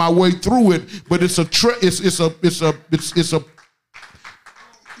preaching my way through it, but it's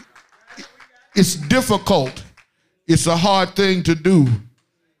difficult. It's a hard thing to do.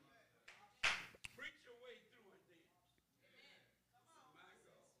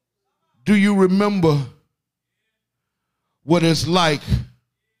 Do you remember what it's like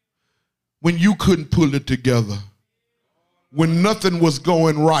when you couldn't pull it together, when nothing was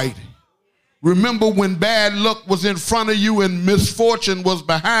going right? Remember when bad luck was in front of you and misfortune was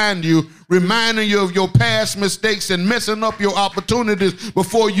behind you, reminding you of your past mistakes and messing up your opportunities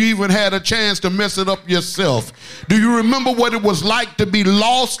before you even had a chance to mess it up yourself? Do you remember what it was like to be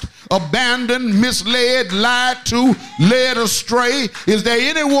lost, abandoned, misled, lied to, led astray? Is there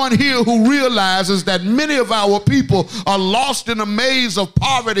anyone here who realizes that many of our people are lost in a maze of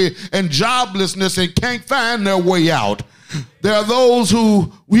poverty and joblessness and can't find their way out? There are those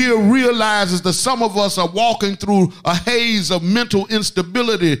who here realizes that some of us are walking through a haze of mental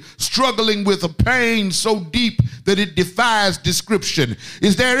instability, struggling with a pain so deep that it defies description.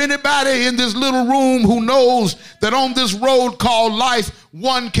 Is there anybody in this little room who knows that on this road called life,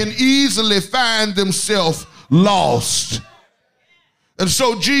 one can easily find themselves lost? And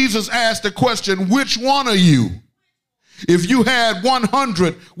so Jesus asked the question, which one of you, if you had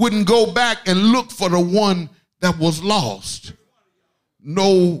 100, wouldn't go back and look for the one that was lost?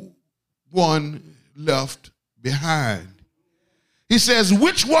 No one left behind. He says,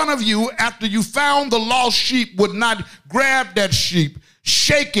 which one of you, after you found the lost sheep, would not grab that sheep,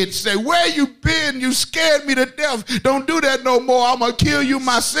 shake it, say, where you been? You scared me to death. Don't do that no more. I'm going to kill you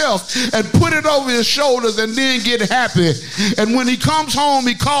myself. And put it over his shoulders and then get happy. And when he comes home,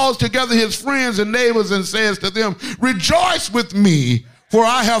 he calls together his friends and neighbors and says to them, rejoice with me, for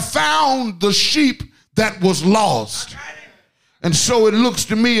I have found the sheep that was lost. And so it looks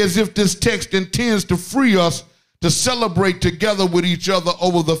to me as if this text intends to free us to celebrate together with each other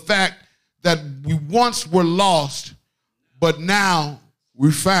over the fact that we once were lost, but now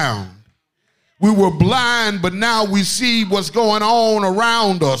we're found. We were blind, but now we see what's going on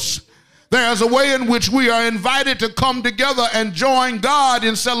around us. There's a way in which we are invited to come together and join God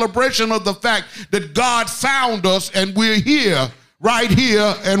in celebration of the fact that God found us and we're here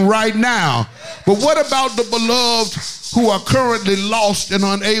and right now. But what about the beloved who are currently lost and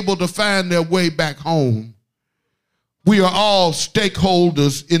unable to find their way back home? We are all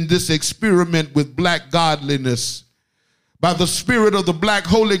stakeholders in this experiment with black godliness. By the Spirit of the Black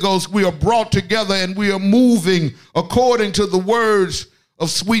Holy Ghost, we are brought together and we are moving according to the words of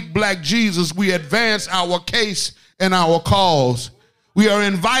sweet black Jesus. We advance our case and our cause. We are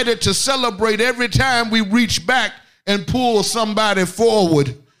invited to celebrate every time we reach back and pull somebody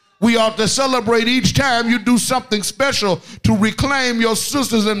forward. We ought to celebrate each time you do something special to reclaim your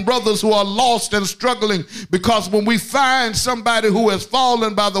sisters and brothers who are lost and struggling, because when we find somebody who has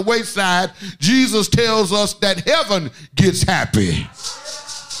fallen by the wayside, Jesus tells us that heaven gets happy.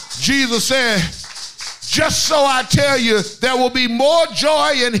 Jesus said, just so I tell you, there will be more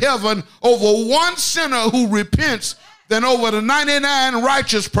joy in heaven over one sinner who repents than over the 99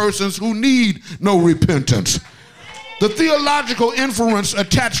 righteous persons who need no repentance. The theological inference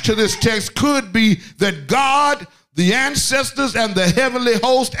attached to this text could be that God, the ancestors, and the heavenly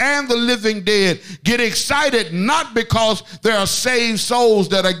host, and the living dead get excited not because there are saved souls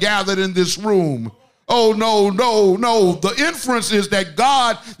that are gathered in this room. Oh, no, no, no. The inference is that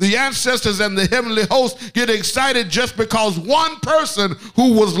God, the ancestors, and the heavenly host get excited just because one person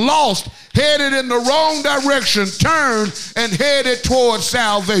who was lost, headed in the wrong direction, turned and headed towards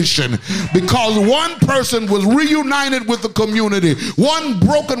salvation. Because one person was reunited with the community. One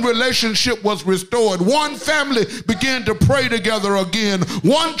broken relationship was restored. One family began to pray together again.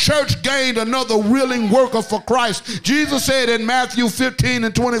 One church gained another willing worker for Christ. Jesus said in Matthew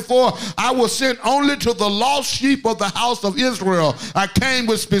 15:24, I was sent only to the lost sheep of the house of Israel. I came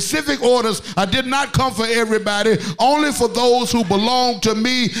with specific orders. I did not come for everybody, only for those who belong to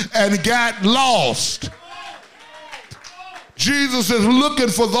me and got lost. Jesus is looking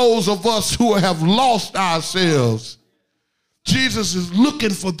for those of us who have lost ourselves. Jesus is looking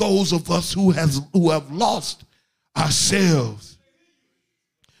for those of us who have lost ourselves.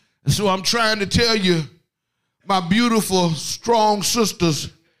 And so I'm trying to tell you, my beautiful, strong sisters,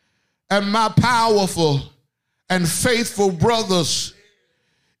 and my powerful and faithful brothers,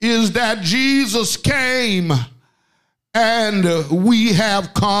 is that Jesus came and we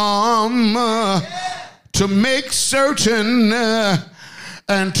have come to make certain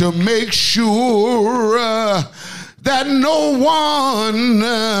and to make sure that no one,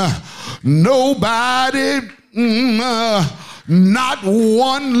 nobody, not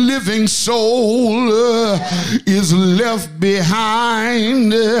one living soul is left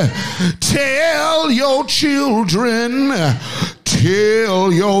behind. Tell your children,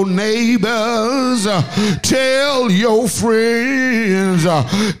 tell your neighbors, tell your friends,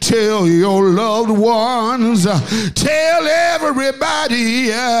 tell your loved ones, tell everybody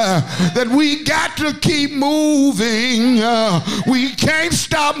that we got to keep moving. We can't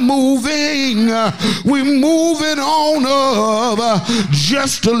stop moving. We're moving on up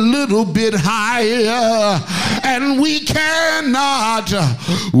just a little bit higher, and we cannot,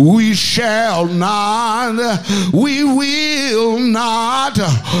 we shall not, we will not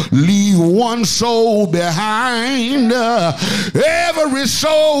leave one soul behind. Every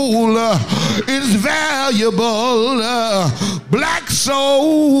soul is valuable. Black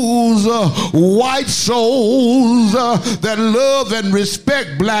souls, white souls that love and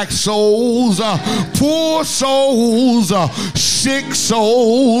respect black souls, poor souls, sick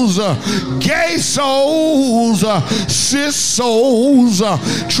souls, gay souls, cis souls,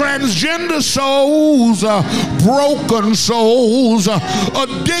 transgender souls, broken souls,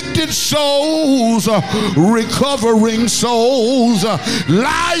 addicted souls, recovering souls,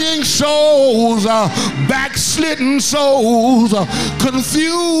 lying souls, backslidden souls, souls,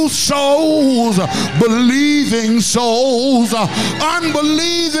 confused souls, believing souls,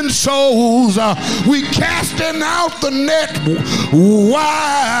 unbelieving souls. We casting out the net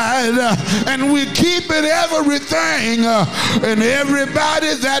wide, and we keeping everything and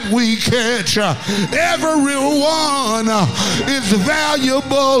everybody that we catch. Everyone is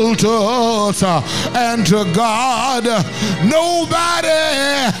valuable to us and to God. Nobody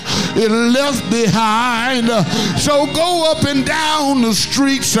is left behind. So go up and down the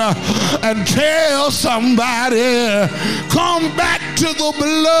streets and tell somebody, come back to the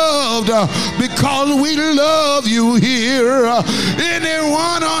beloved, because we love you here.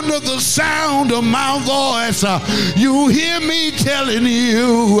 Anyone under the sound of my voice, you hear me telling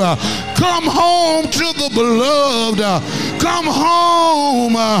you, come home to the beloved. Come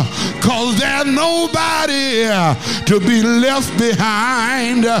home, cause there's nobody to be left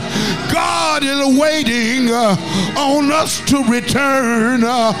behind. God is waiting on us to return,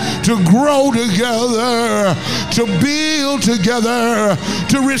 to grow together, to build together,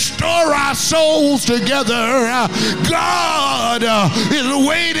 to restore our souls together. God is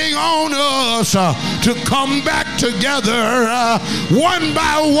waiting on us to come back together, one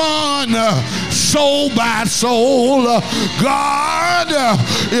by one, soul by soul. God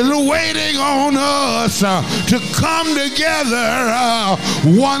is waiting on us to come together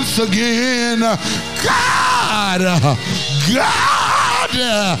once again. God,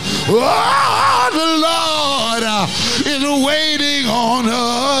 oh, the Lord is waiting on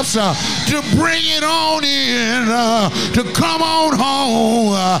us to bring it on in, to come on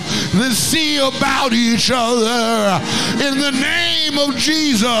home, to see about each other. In the name of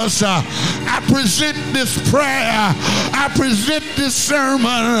Jesus, I present this prayer. I present this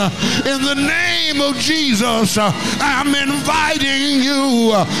sermon. In the name of Jesus, I'm inviting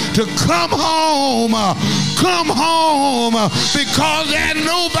you to come home. Come home, because there's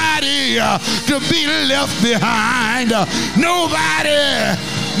nobody to be left behind. Nobody,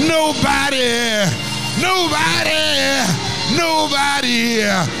 nobody, nobody, nobody,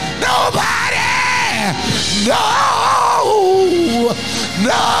 nobody. No,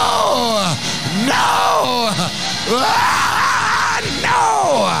 no, no, no,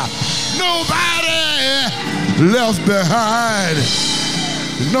 nobody left behind.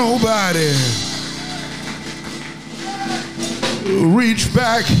 Nobody. Reach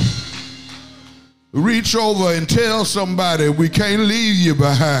back, reach over and tell somebody, we can't leave you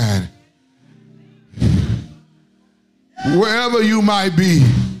behind. Wherever you might be,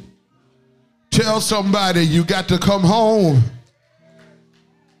 tell somebody you got to come home.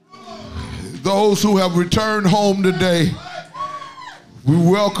 Those who have returned home today, we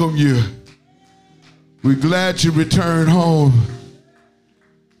welcome you. We're glad you returned home.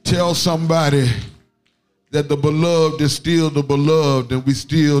 Tell somebody that the beloved is still the beloved, and we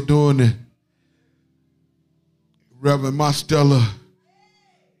still doing it. Reverend Mastella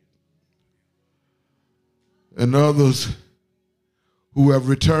and others who have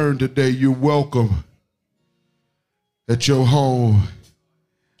returned today, you're welcome at your home.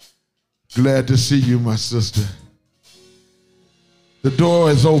 Glad to see you, my sister. The door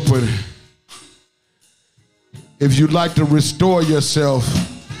is open. If you'd like to restore yourself,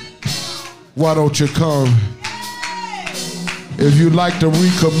 why don't you come? If you'd like to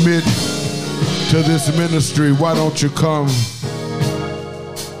recommit to this ministry, why don't you come?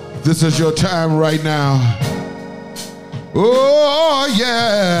 This is your time right now. Oh,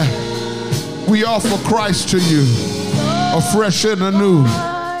 yeah. We offer Christ to you, afresh and anew.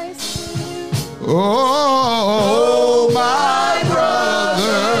 Oh, my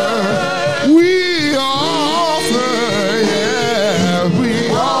brother, we offer, yeah, we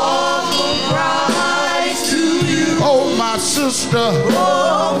offer Christ to you. Oh, my sister.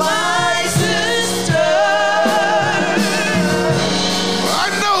 Oh, my sister. I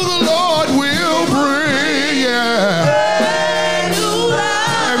know the Lord will bring, yeah.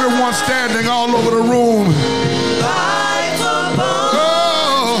 Everyone standing all over the room.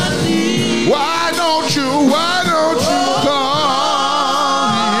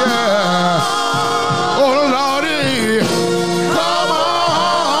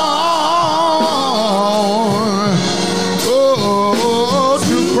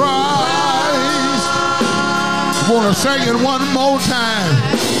 Sing it one more time.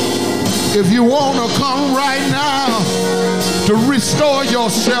 If you want to come right now to restore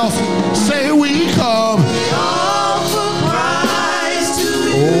yourself, say we come. We offer Christ to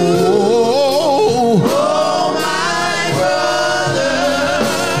you. Oh, my brother.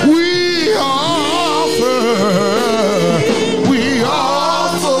 We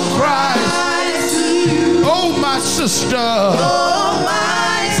offer Christ to you. Oh, my sister. sister. Oh,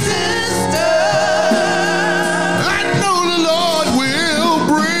 my sister. I know the Lord will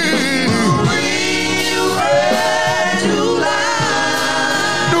bring you back to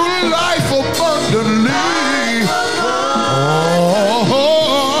life. new life abundantly.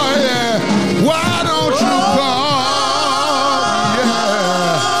 Oh, yeah. Why don't you come?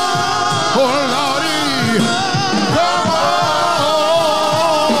 Yeah. Oh, Lordy. Come on.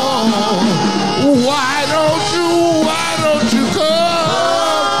 Why don't you come?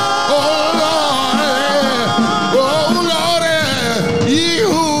 Oh, Lordy. Oh, Lordy. Ye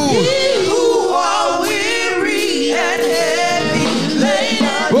who Who are weary and heavy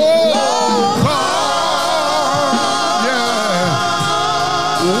laden. oh, come. Yeah.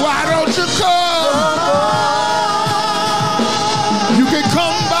 Why don't you come? You can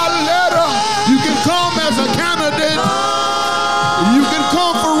come by letter. You can come as a candidate. You can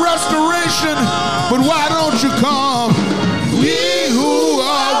come for restoration. But why don't you come? We who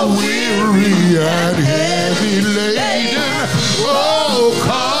are weary and heavy laden. Oh,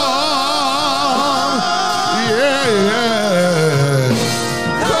 come. Yeah, yeah.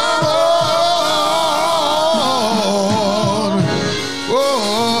 Come on.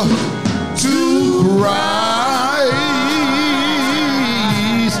 Oh, to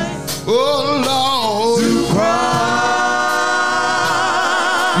Christ. Oh, Lord. To Christ.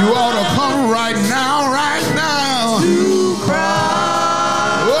 You ought to come right now, right now. To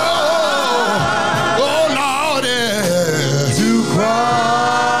Christ. Oh, Lord. To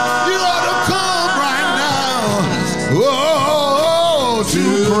Christ. You ought to come right now. Oh, to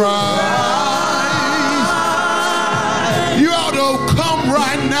Christ. You ought to come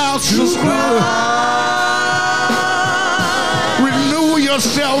right now, sister. Renew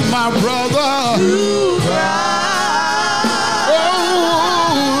yourself, my brother.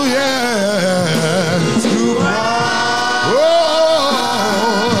 Oh, yeah. Oh,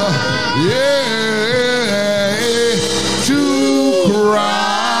 yeah. To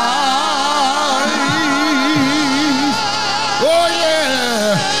Christ. Oh,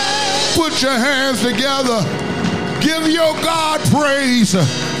 yeah. Put your hands together. Give your God praise.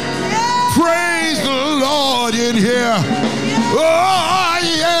 Praise the Lord in here. Oh,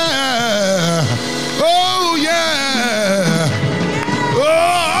 yeah. Oh, yeah.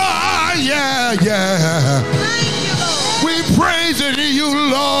 Oh, yeah, yeah. We praising you,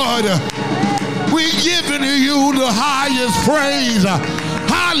 Lord. We giving you the highest praise.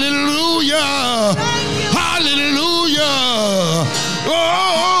 Hallelujah. Hallelujah.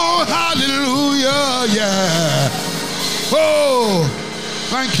 Oh, hallelujah. Yeah. Oh,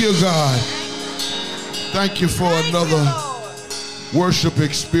 thank you, God. Thank you for another worship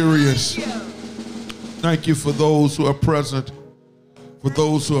experience. Thank you for those who are present, for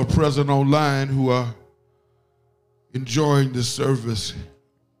those who are present online who are enjoying the service.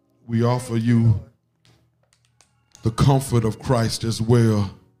 We offer you the comfort of Christ as well.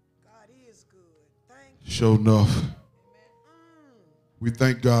 Sure enough. We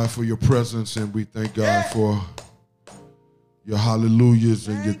thank God for your presence, and we thank God for your hallelujahs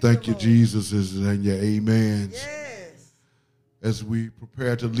and your thank you, Jesuses, and your amens. As we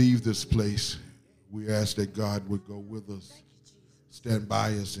prepare to leave this place, we ask that God would go with us, stand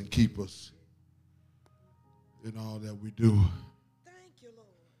by us, and keep us in all that we do. Thank you, Lord.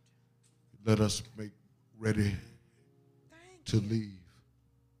 Let us make ready to leave.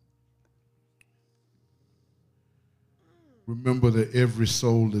 Remember that every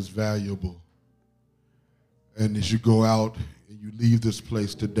soul is valuable. And as you go out and you leave this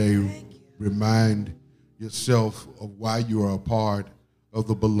place today, remind yourself of why you are a part of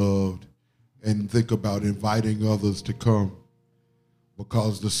the beloved, and think about inviting others to come,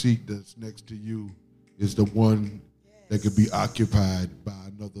 because the seat that's next to you is the one that could be occupied by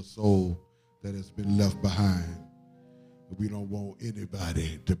another soul that has been left behind. We don't want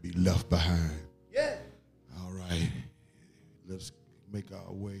anybody to be left behind. Yeah. All right, let's make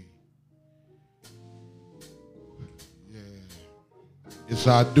our way. It's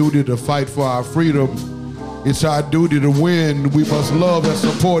our duty to fight for our freedom. It's our duty to win. We must love and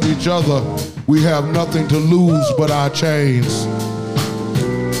support each other. We have nothing to lose but our chains.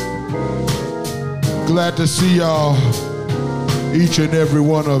 Glad to see y'all, each and every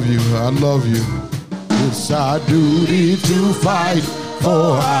one of you. I love you. It's our duty to fight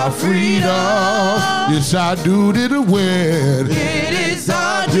for our freedom. It's our duty to win. It is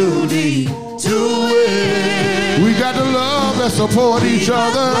our duty to win. We got to love and support each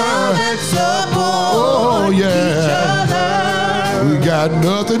other. Oh, yeah. We got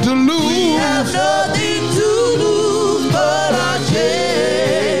nothing to lose. We have nothing to lose but our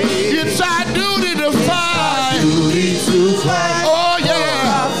chains. It's our duty to fight. Duty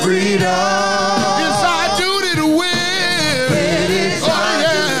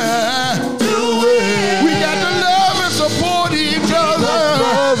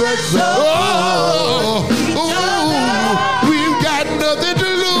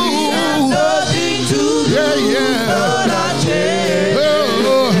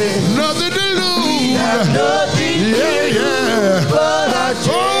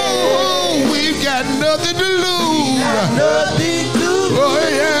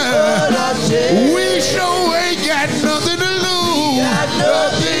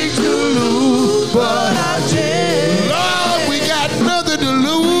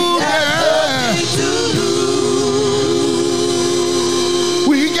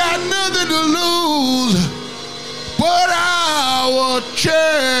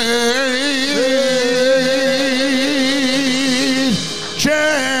change,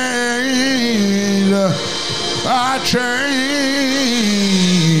 change, I change.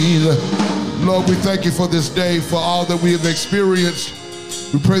 Lord, we thank you for this day, for all that we have experienced.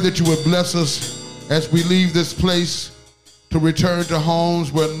 We pray that you would bless us as we leave this place to return to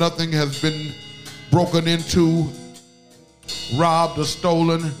homes where nothing has been broken into, robbed, or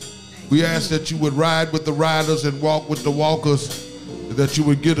stolen. We ask that you would ride with the riders and walk with the walkers, that you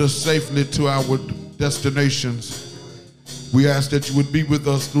would get us safely to our destinations. We ask that you would be with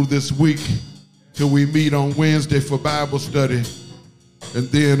us through this week till we meet on Wednesday for Bible study, and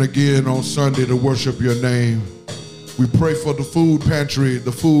then again on Sunday to worship your name. We pray for the food pantry,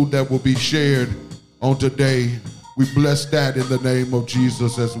 the food that will be shared on today. We bless that in the name of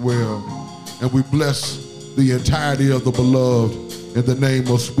Jesus as well. And we bless the entirety of the beloved in the name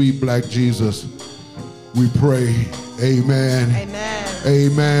of sweet black Jesus. We pray, amen. Amen.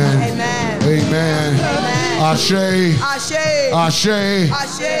 Amen. Amen. Amen. Amen. Ashe. Ashe. Ashe.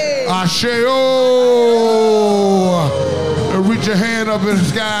 Ashe. Ashe. Oh. And reach your hand up in the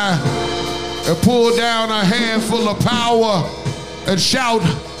sky and pull down a handful of power and shout,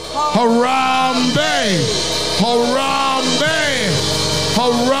 Harambe. Harambe.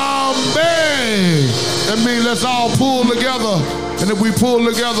 Harambe. That means let's all pull together. And if we pull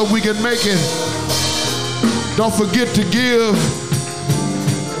together, we can make it. Don't forget to give.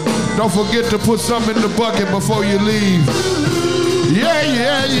 Don't forget to put something in the bucket before you leave. Yeah,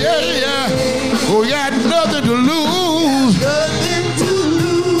 yeah, yeah, yeah. Oh, you got nothing to lose.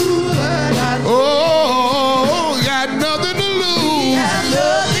 Oh, you got nothing to lose.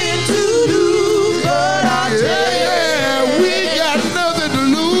 Yeah, we got nothing to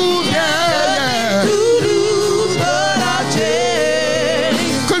lose. Yeah,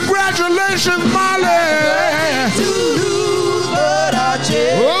 yeah. Congratulations, Molly.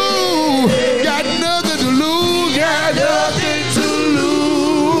 Oh, got nothing to lose. Got nothing to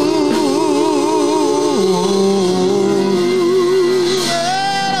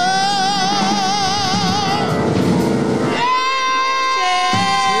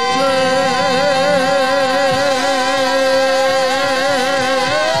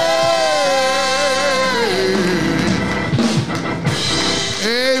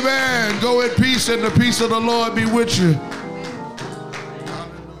Amen. Go in peace, and the peace of the Lord be with you.